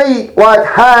my feet like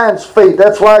hinds' feet."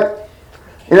 That's like,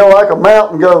 like a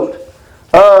mountain goat.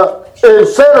 "And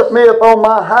setteth me upon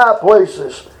my high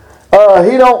places."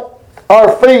 Our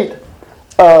feet,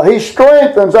 He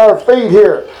strengthens our feet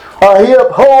here. He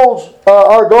upholds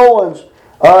our goings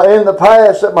in the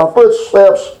paths that my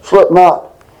footsteps slip not.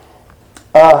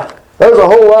 There's a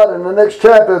whole lot in the next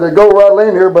chapter that go right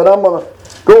in here, but I'm going to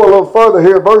go a little further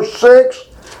here. Verse 6,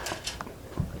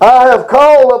 "I have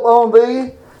called upon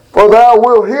thee, for thou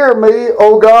wilt hear me,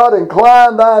 O God,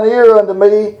 incline thine ear unto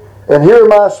me, and hear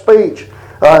my speech."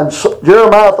 In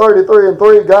Jeremiah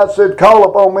 33:3, God said, "Call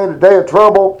upon me in the day of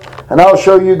trouble, and I'll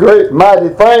show you great and mighty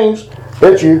things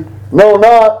that you know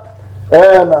not."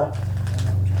 And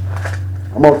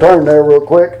I'm going to turn there real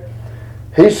quick.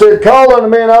 He said, "Call unto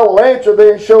me, and I will answer thee,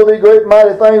 and show thee great and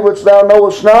mighty things which thou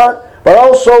knowest not." But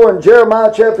also in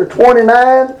Jeremiah chapter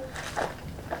 29,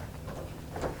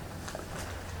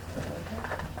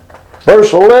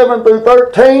 verse 11 through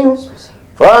 13,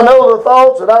 "For I know the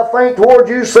thoughts that I think toward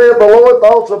you, saith the Lord,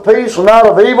 thoughts of peace and not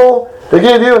of evil, to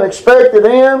give you an expected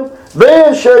end.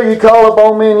 Then shall you call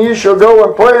upon me, and you shall go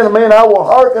and pray unto me, and I will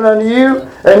hearken unto you.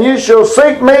 And you shall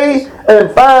seek me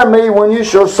and find me when you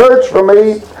shall search for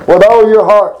me with all your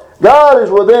heart." God is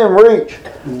within reach.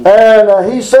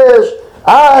 And He says,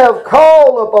 "I have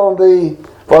called upon thee,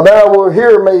 for thou wilt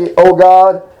hear me, O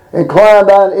God. Incline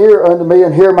thine ear unto me,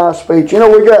 and hear my speech."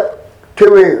 We got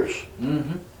 2 ears.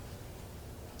 And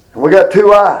we got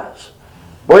 2 eyes.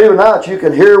 Believe it or not, you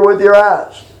can hear with your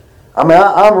eyes.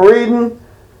 I'm reading,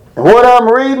 and what I'm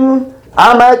reading,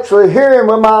 I'm actually hearing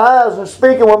with my eyes and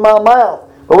speaking with my mouth.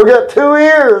 But we got 2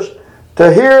 ears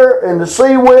to hear and to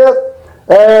see with,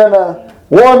 and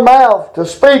 1 mouth to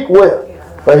speak with.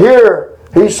 But here,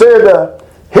 He said,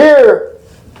 "Here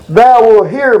thou wilt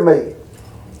hear me,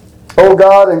 O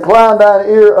God, incline thine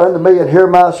ear unto me, and hear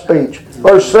my speech."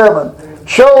 Verse 7,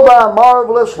 "Show thy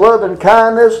marvelous loving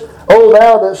kindness, O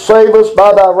thou that savest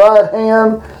by thy right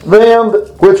hand them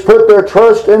which put their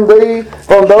trust in thee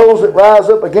from those that rise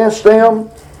up against them."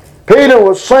 Peter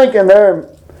was sinking there in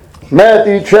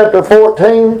Matthew chapter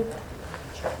 14.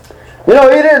 He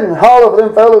didn't holler for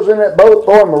them fellows in that boat,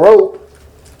 throw him a rope.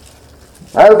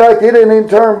 Matter of fact, he didn't even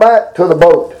turn back to the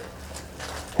boat.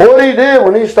 What he did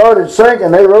when he started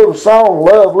sinking, they wrote a song,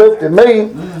 "Love Lifted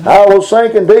Me, I was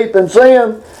sinking deep in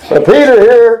sin." But Peter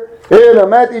here, in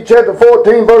Matthew chapter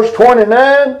 14, verse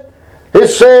 29, it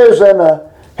says,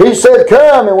 he said,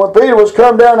 "Come." And when Peter was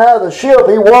come down out of the ship,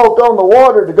 he walked on the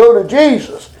water to go to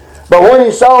Jesus. But when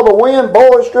he saw the wind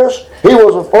boisterous, he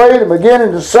was afraid and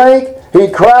beginning to sink. He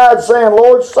cried, saying,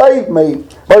 "Lord, save me."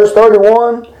 Verse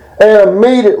 31, "And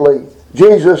immediately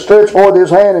Jesus stretched forth his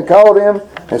hand and caught him,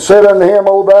 and said unto him,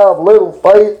 O thou of little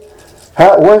faith,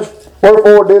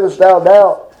 wherefore didst thou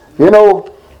doubt?"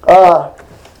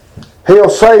 He'll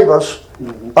save us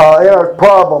in our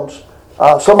problems.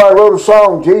 Somebody wrote a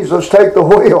song, "Jesus, take the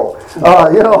wheel."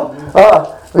 I'll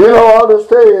just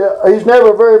tell you, He's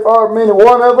never very far from any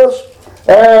one of us,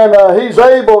 and He's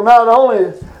able not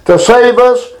only to save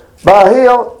us by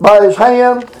His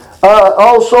hand,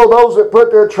 Also those that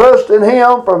put their trust in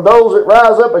Him, from those that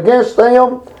rise up against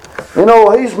them. You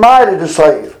know, He's mighty to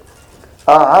save.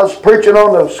 I was preaching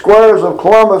on the squares of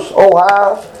Columbus,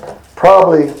 Ohio,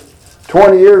 probably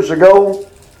 20 years ago.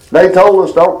 They told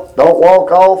us don't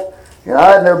walk off. You know,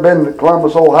 I had never been to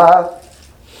Columbus, Ohio.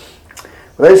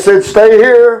 They said, stay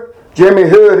here. Jimmy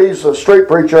Hood, he's a street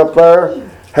preacher up there,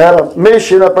 had a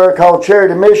mission up there called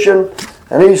Charity Mission.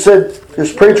 And he said,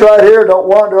 just preach right here, don't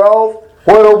wander off.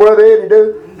 What old Brother Eddie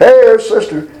do? Hey, there's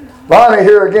Sister Bonnie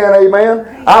here again,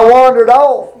 amen. I wandered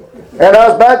off. And I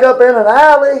was back up in an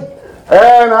alley.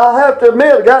 And I have to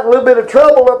admit, I got in a little bit of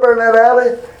trouble up there in that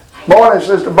alley. Morning,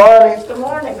 Sister Bonnie. Good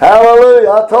morning.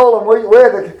 Hallelujah. I told them we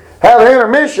had to have an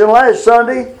intermission last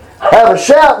Sunday. Have a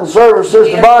shouting service.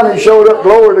 Sister Bonnie showed up.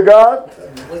 Glory to God.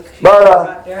 But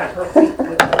I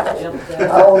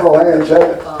don't know hands.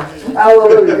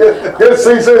 Hallelujah. Good to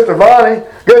see Sister Bonnie.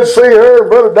 Good to see her,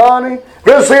 Brother Donnie.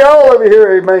 Good to see all of you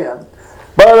here. Amen.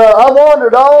 But I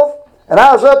wandered off, and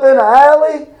I was up in the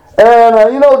alley,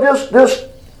 and you know, just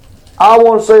I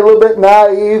want to say a little bit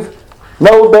naive,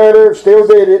 know better, still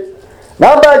did it. And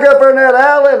I'm back up there in that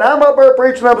alley, and I'm up there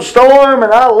preaching up a storm,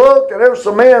 and I looked, and there was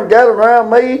some men gathered around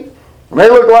me, and they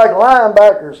looked like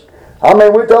linebackers. I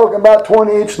mean, we're talking about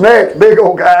 20-inch necks, big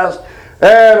old guys.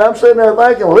 And I'm sitting there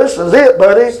thinking, well, this is it,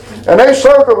 buddy. And they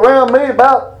circled around me,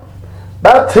 about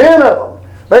 10 of them.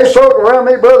 They circled around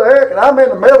me, Brother Eric, and I'm in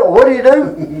the middle. What do you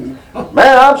do?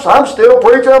 Man, I'm still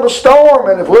preaching up a storm,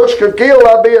 and if looks could kill,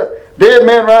 I'd be a dead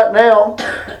man right now.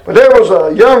 But there was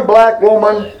a young black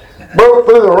woman broke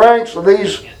through the ranks of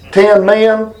these 10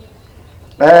 men,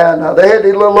 and they had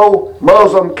these little old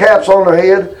Muslim caps on their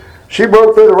head. She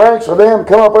broke through the ranks of them,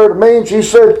 come up there to me, and she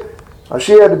said,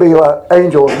 she had to be like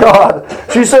angel of God.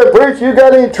 She said, preacher, you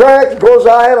got any tracts? Of course,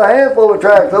 I had a handful of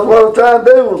tracts. That's what I was trying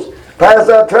to do, was pass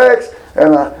out tracts.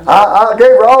 And I gave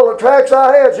her all the tracts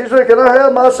I had. She said, can I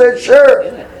have them? I said,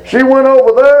 sure. She went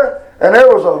over there, and there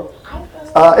was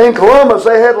in Columbus,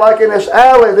 they had like in this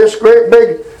alley, this great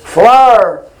big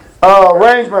flyer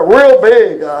arrangement, real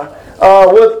big,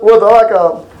 with like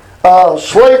a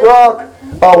slate rock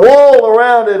wall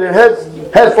around it, and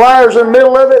had flyers in the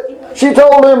middle of it. She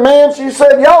told them men, she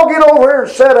said, y'all get over here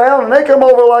and sit down. And they come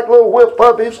over like little whipped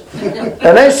puppies.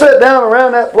 And they sat down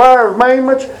around that flyer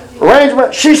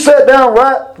arrangement. She sat down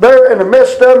right there in the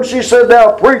midst of them. She said,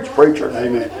 now preach, preacher.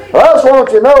 Amen. Well, I just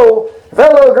want you to know, if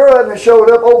that little girl hadn't showed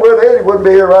up, old Brother Eddie wouldn't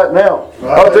be here right now.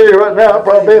 Right. I'll tell you right now, I'd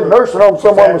probably been nursing on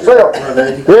someone myself.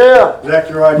 Yeah.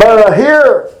 Exactly right. But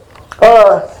here,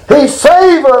 He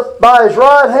saveth by His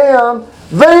right hand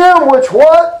them which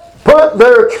what? Put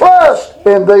their trust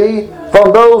in Thee,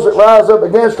 from those that rise up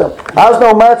against Him. I was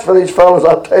no match for these fellows,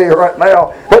 I'll tell you right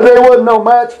now. But they wasn't no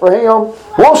match for Him.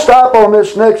 We'll stop on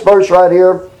this next verse right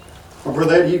here. Well,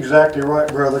 Brother Ed, you're exactly right,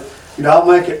 brother. You know, I'll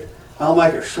make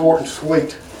it short and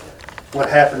sweet. What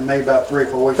happened to me about 3 or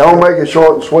 4 weeks ago. Don't make it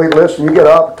short and sweet. Listen, you get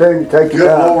an opportunity to take your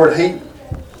time. Good Lord,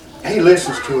 He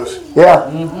listens to us.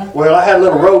 Yeah. Mm-hmm. Well, I had a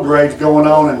little road rage going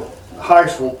on in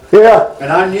Highsville. Yeah.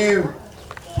 And I knew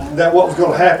that what was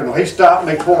going to happen. Well, He stopped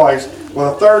me twice.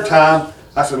 Well, the third time,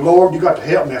 I said, Lord, you got to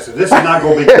help me. I said, this is not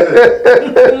going to be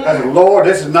good. I said, Lord,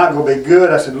 this is not going to be good.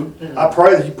 I said, I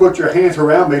pray that you put your hands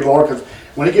around me, Lord, because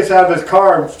when he gets out of his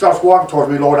car and starts walking towards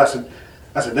me, Lord, I said,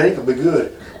 that ain't going to be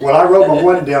good. Well, I rolled my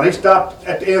window down. He stopped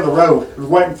at the end of the road. He was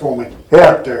waiting for me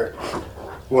right there.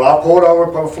 Well, I pulled over,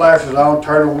 put my flashes on,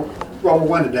 rolled my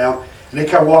window down, and he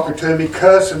come walking to me,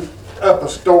 cussing up a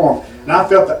storm. And I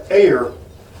felt the air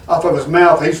off of his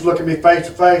mouth. He's looking at me face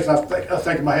to face, and I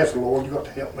think in my head, Lord, you got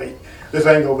to help me. This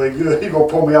ain't going to be good. He's going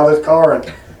to pull me out of this car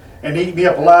and eat me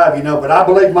up alive, you know. But I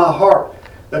believe in my heart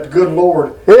that the good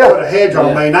Lord put a hedge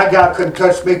on me, and that guy couldn't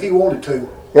touch me if he wanted to.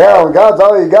 Yeah, when God's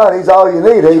all you got, He's all you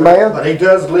need, amen. But He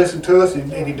does listen to us,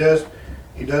 and He does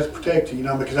protect you, you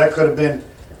know, because that could have been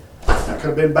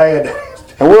bad.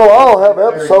 And we'll all have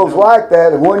episodes like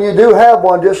that, and when you do have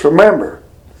one, just remember,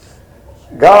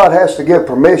 God has to give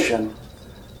permission.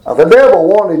 The devil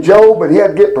wanted Job, and he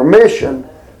had to get permission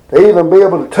to even be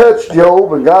able to touch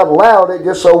Job, and God allowed it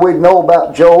just so we'd know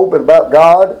about Job and about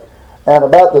God, and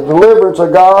about the deliverance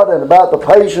of God, and about the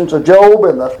patience of Job,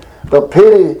 and the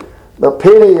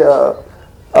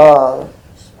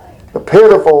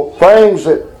pitiful things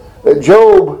that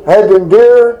Job had to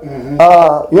endure.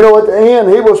 Mm-hmm. You know, at the end,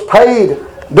 he was paid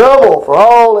double for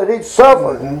all that he'd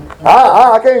suffered. Mm-hmm.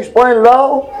 I can't explain it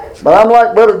all, but I'm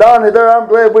like Brother Donnie there. I'm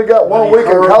glad we got one we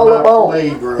can call upon.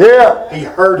 Yeah, he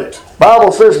heard it.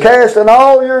 Bible says, casting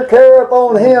all your care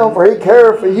upon Him, for He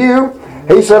careth for you.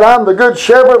 He said, I'm the good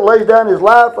shepherd, lays down His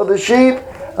life for the sheep.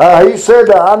 He said,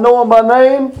 I know Him by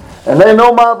name. and they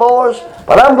know my voice.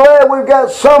 But I'm glad we've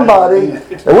got somebody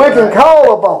that we can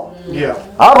call upon. Yeah.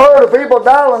 I've heard of people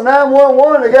dialing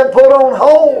 911, they got put on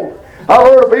hold. I've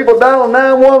heard of people dialing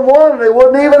 911 and they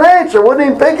wouldn't even answer, wouldn't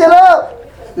even pick it up.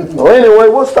 Well, anyway,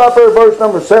 we'll stop there at verse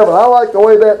number 7. I like the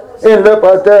way that ended up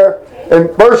right there. And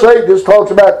verse 8 just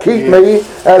talks about keep me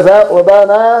as the apple of thine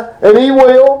eye. And He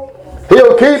will.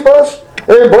 He'll keep us.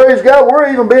 And praise God,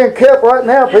 we're even being kept right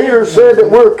now. Peter said that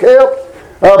we're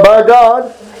kept by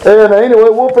God. And anyway,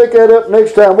 we'll pick that up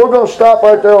next time. We're going to stop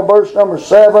right there on verse number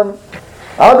 7.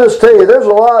 I'll just tell you, there's a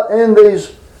lot in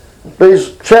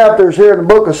these chapters here in the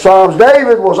book of Psalms.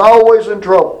 David was always in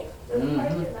trouble.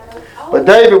 But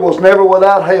David was never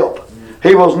without help.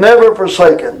 He was never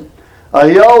forsaken.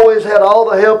 He always had all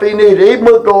the help he needed. Even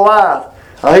with Goliath,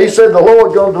 he said, the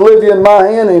Lord's going to deliver you in my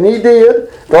hand, and He did.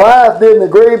 Goliath didn't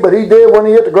agree, but he did when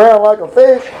he hit the ground like a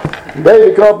fish.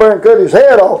 David come up there and cut his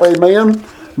head off, amen.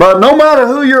 But no matter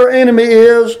who your enemy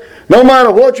is, no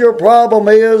matter what your problem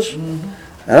is,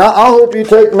 and I hope you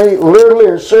take me literally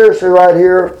and seriously right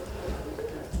here.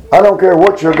 I don't care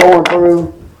what you're going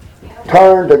through,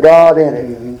 turn to God in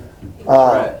it.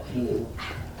 I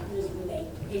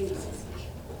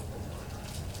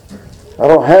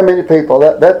don't know how many people,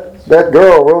 that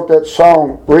girl wrote that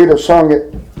song, Rita sung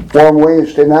it one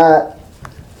Wednesday night,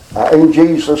 in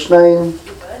Jesus' name,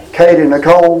 Katie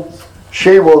Nicole.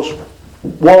 She was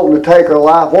wanting to take her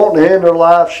life, wanting to end her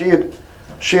life. She had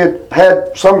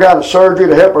had some kind of surgery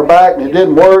to help her back and it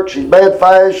didn't work. She's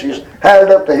bedfast, she's had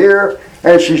it up to here,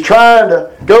 and she's trying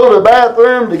to go to the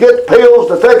bathroom to get the pills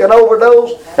to take an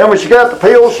overdose. And when she got the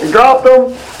pills, she dropped them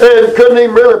and couldn't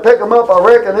even really pick them up. I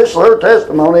reckon this is her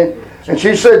testimony. And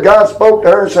she said God spoke to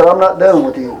her and said, I'm not done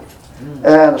with you.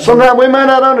 And sometimes we may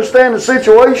not understand the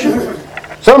situation.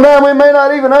 Sometimes we may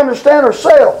not even understand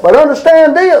ourselves. But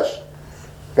understand this.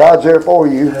 God's there for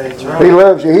you. He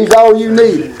loves you. He's all you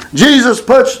need. Jesus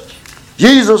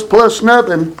plus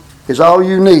nothing is all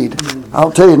you need.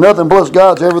 I'll tell you, nothing plus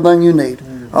God's everything you need.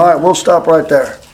 All right, we'll stop right there.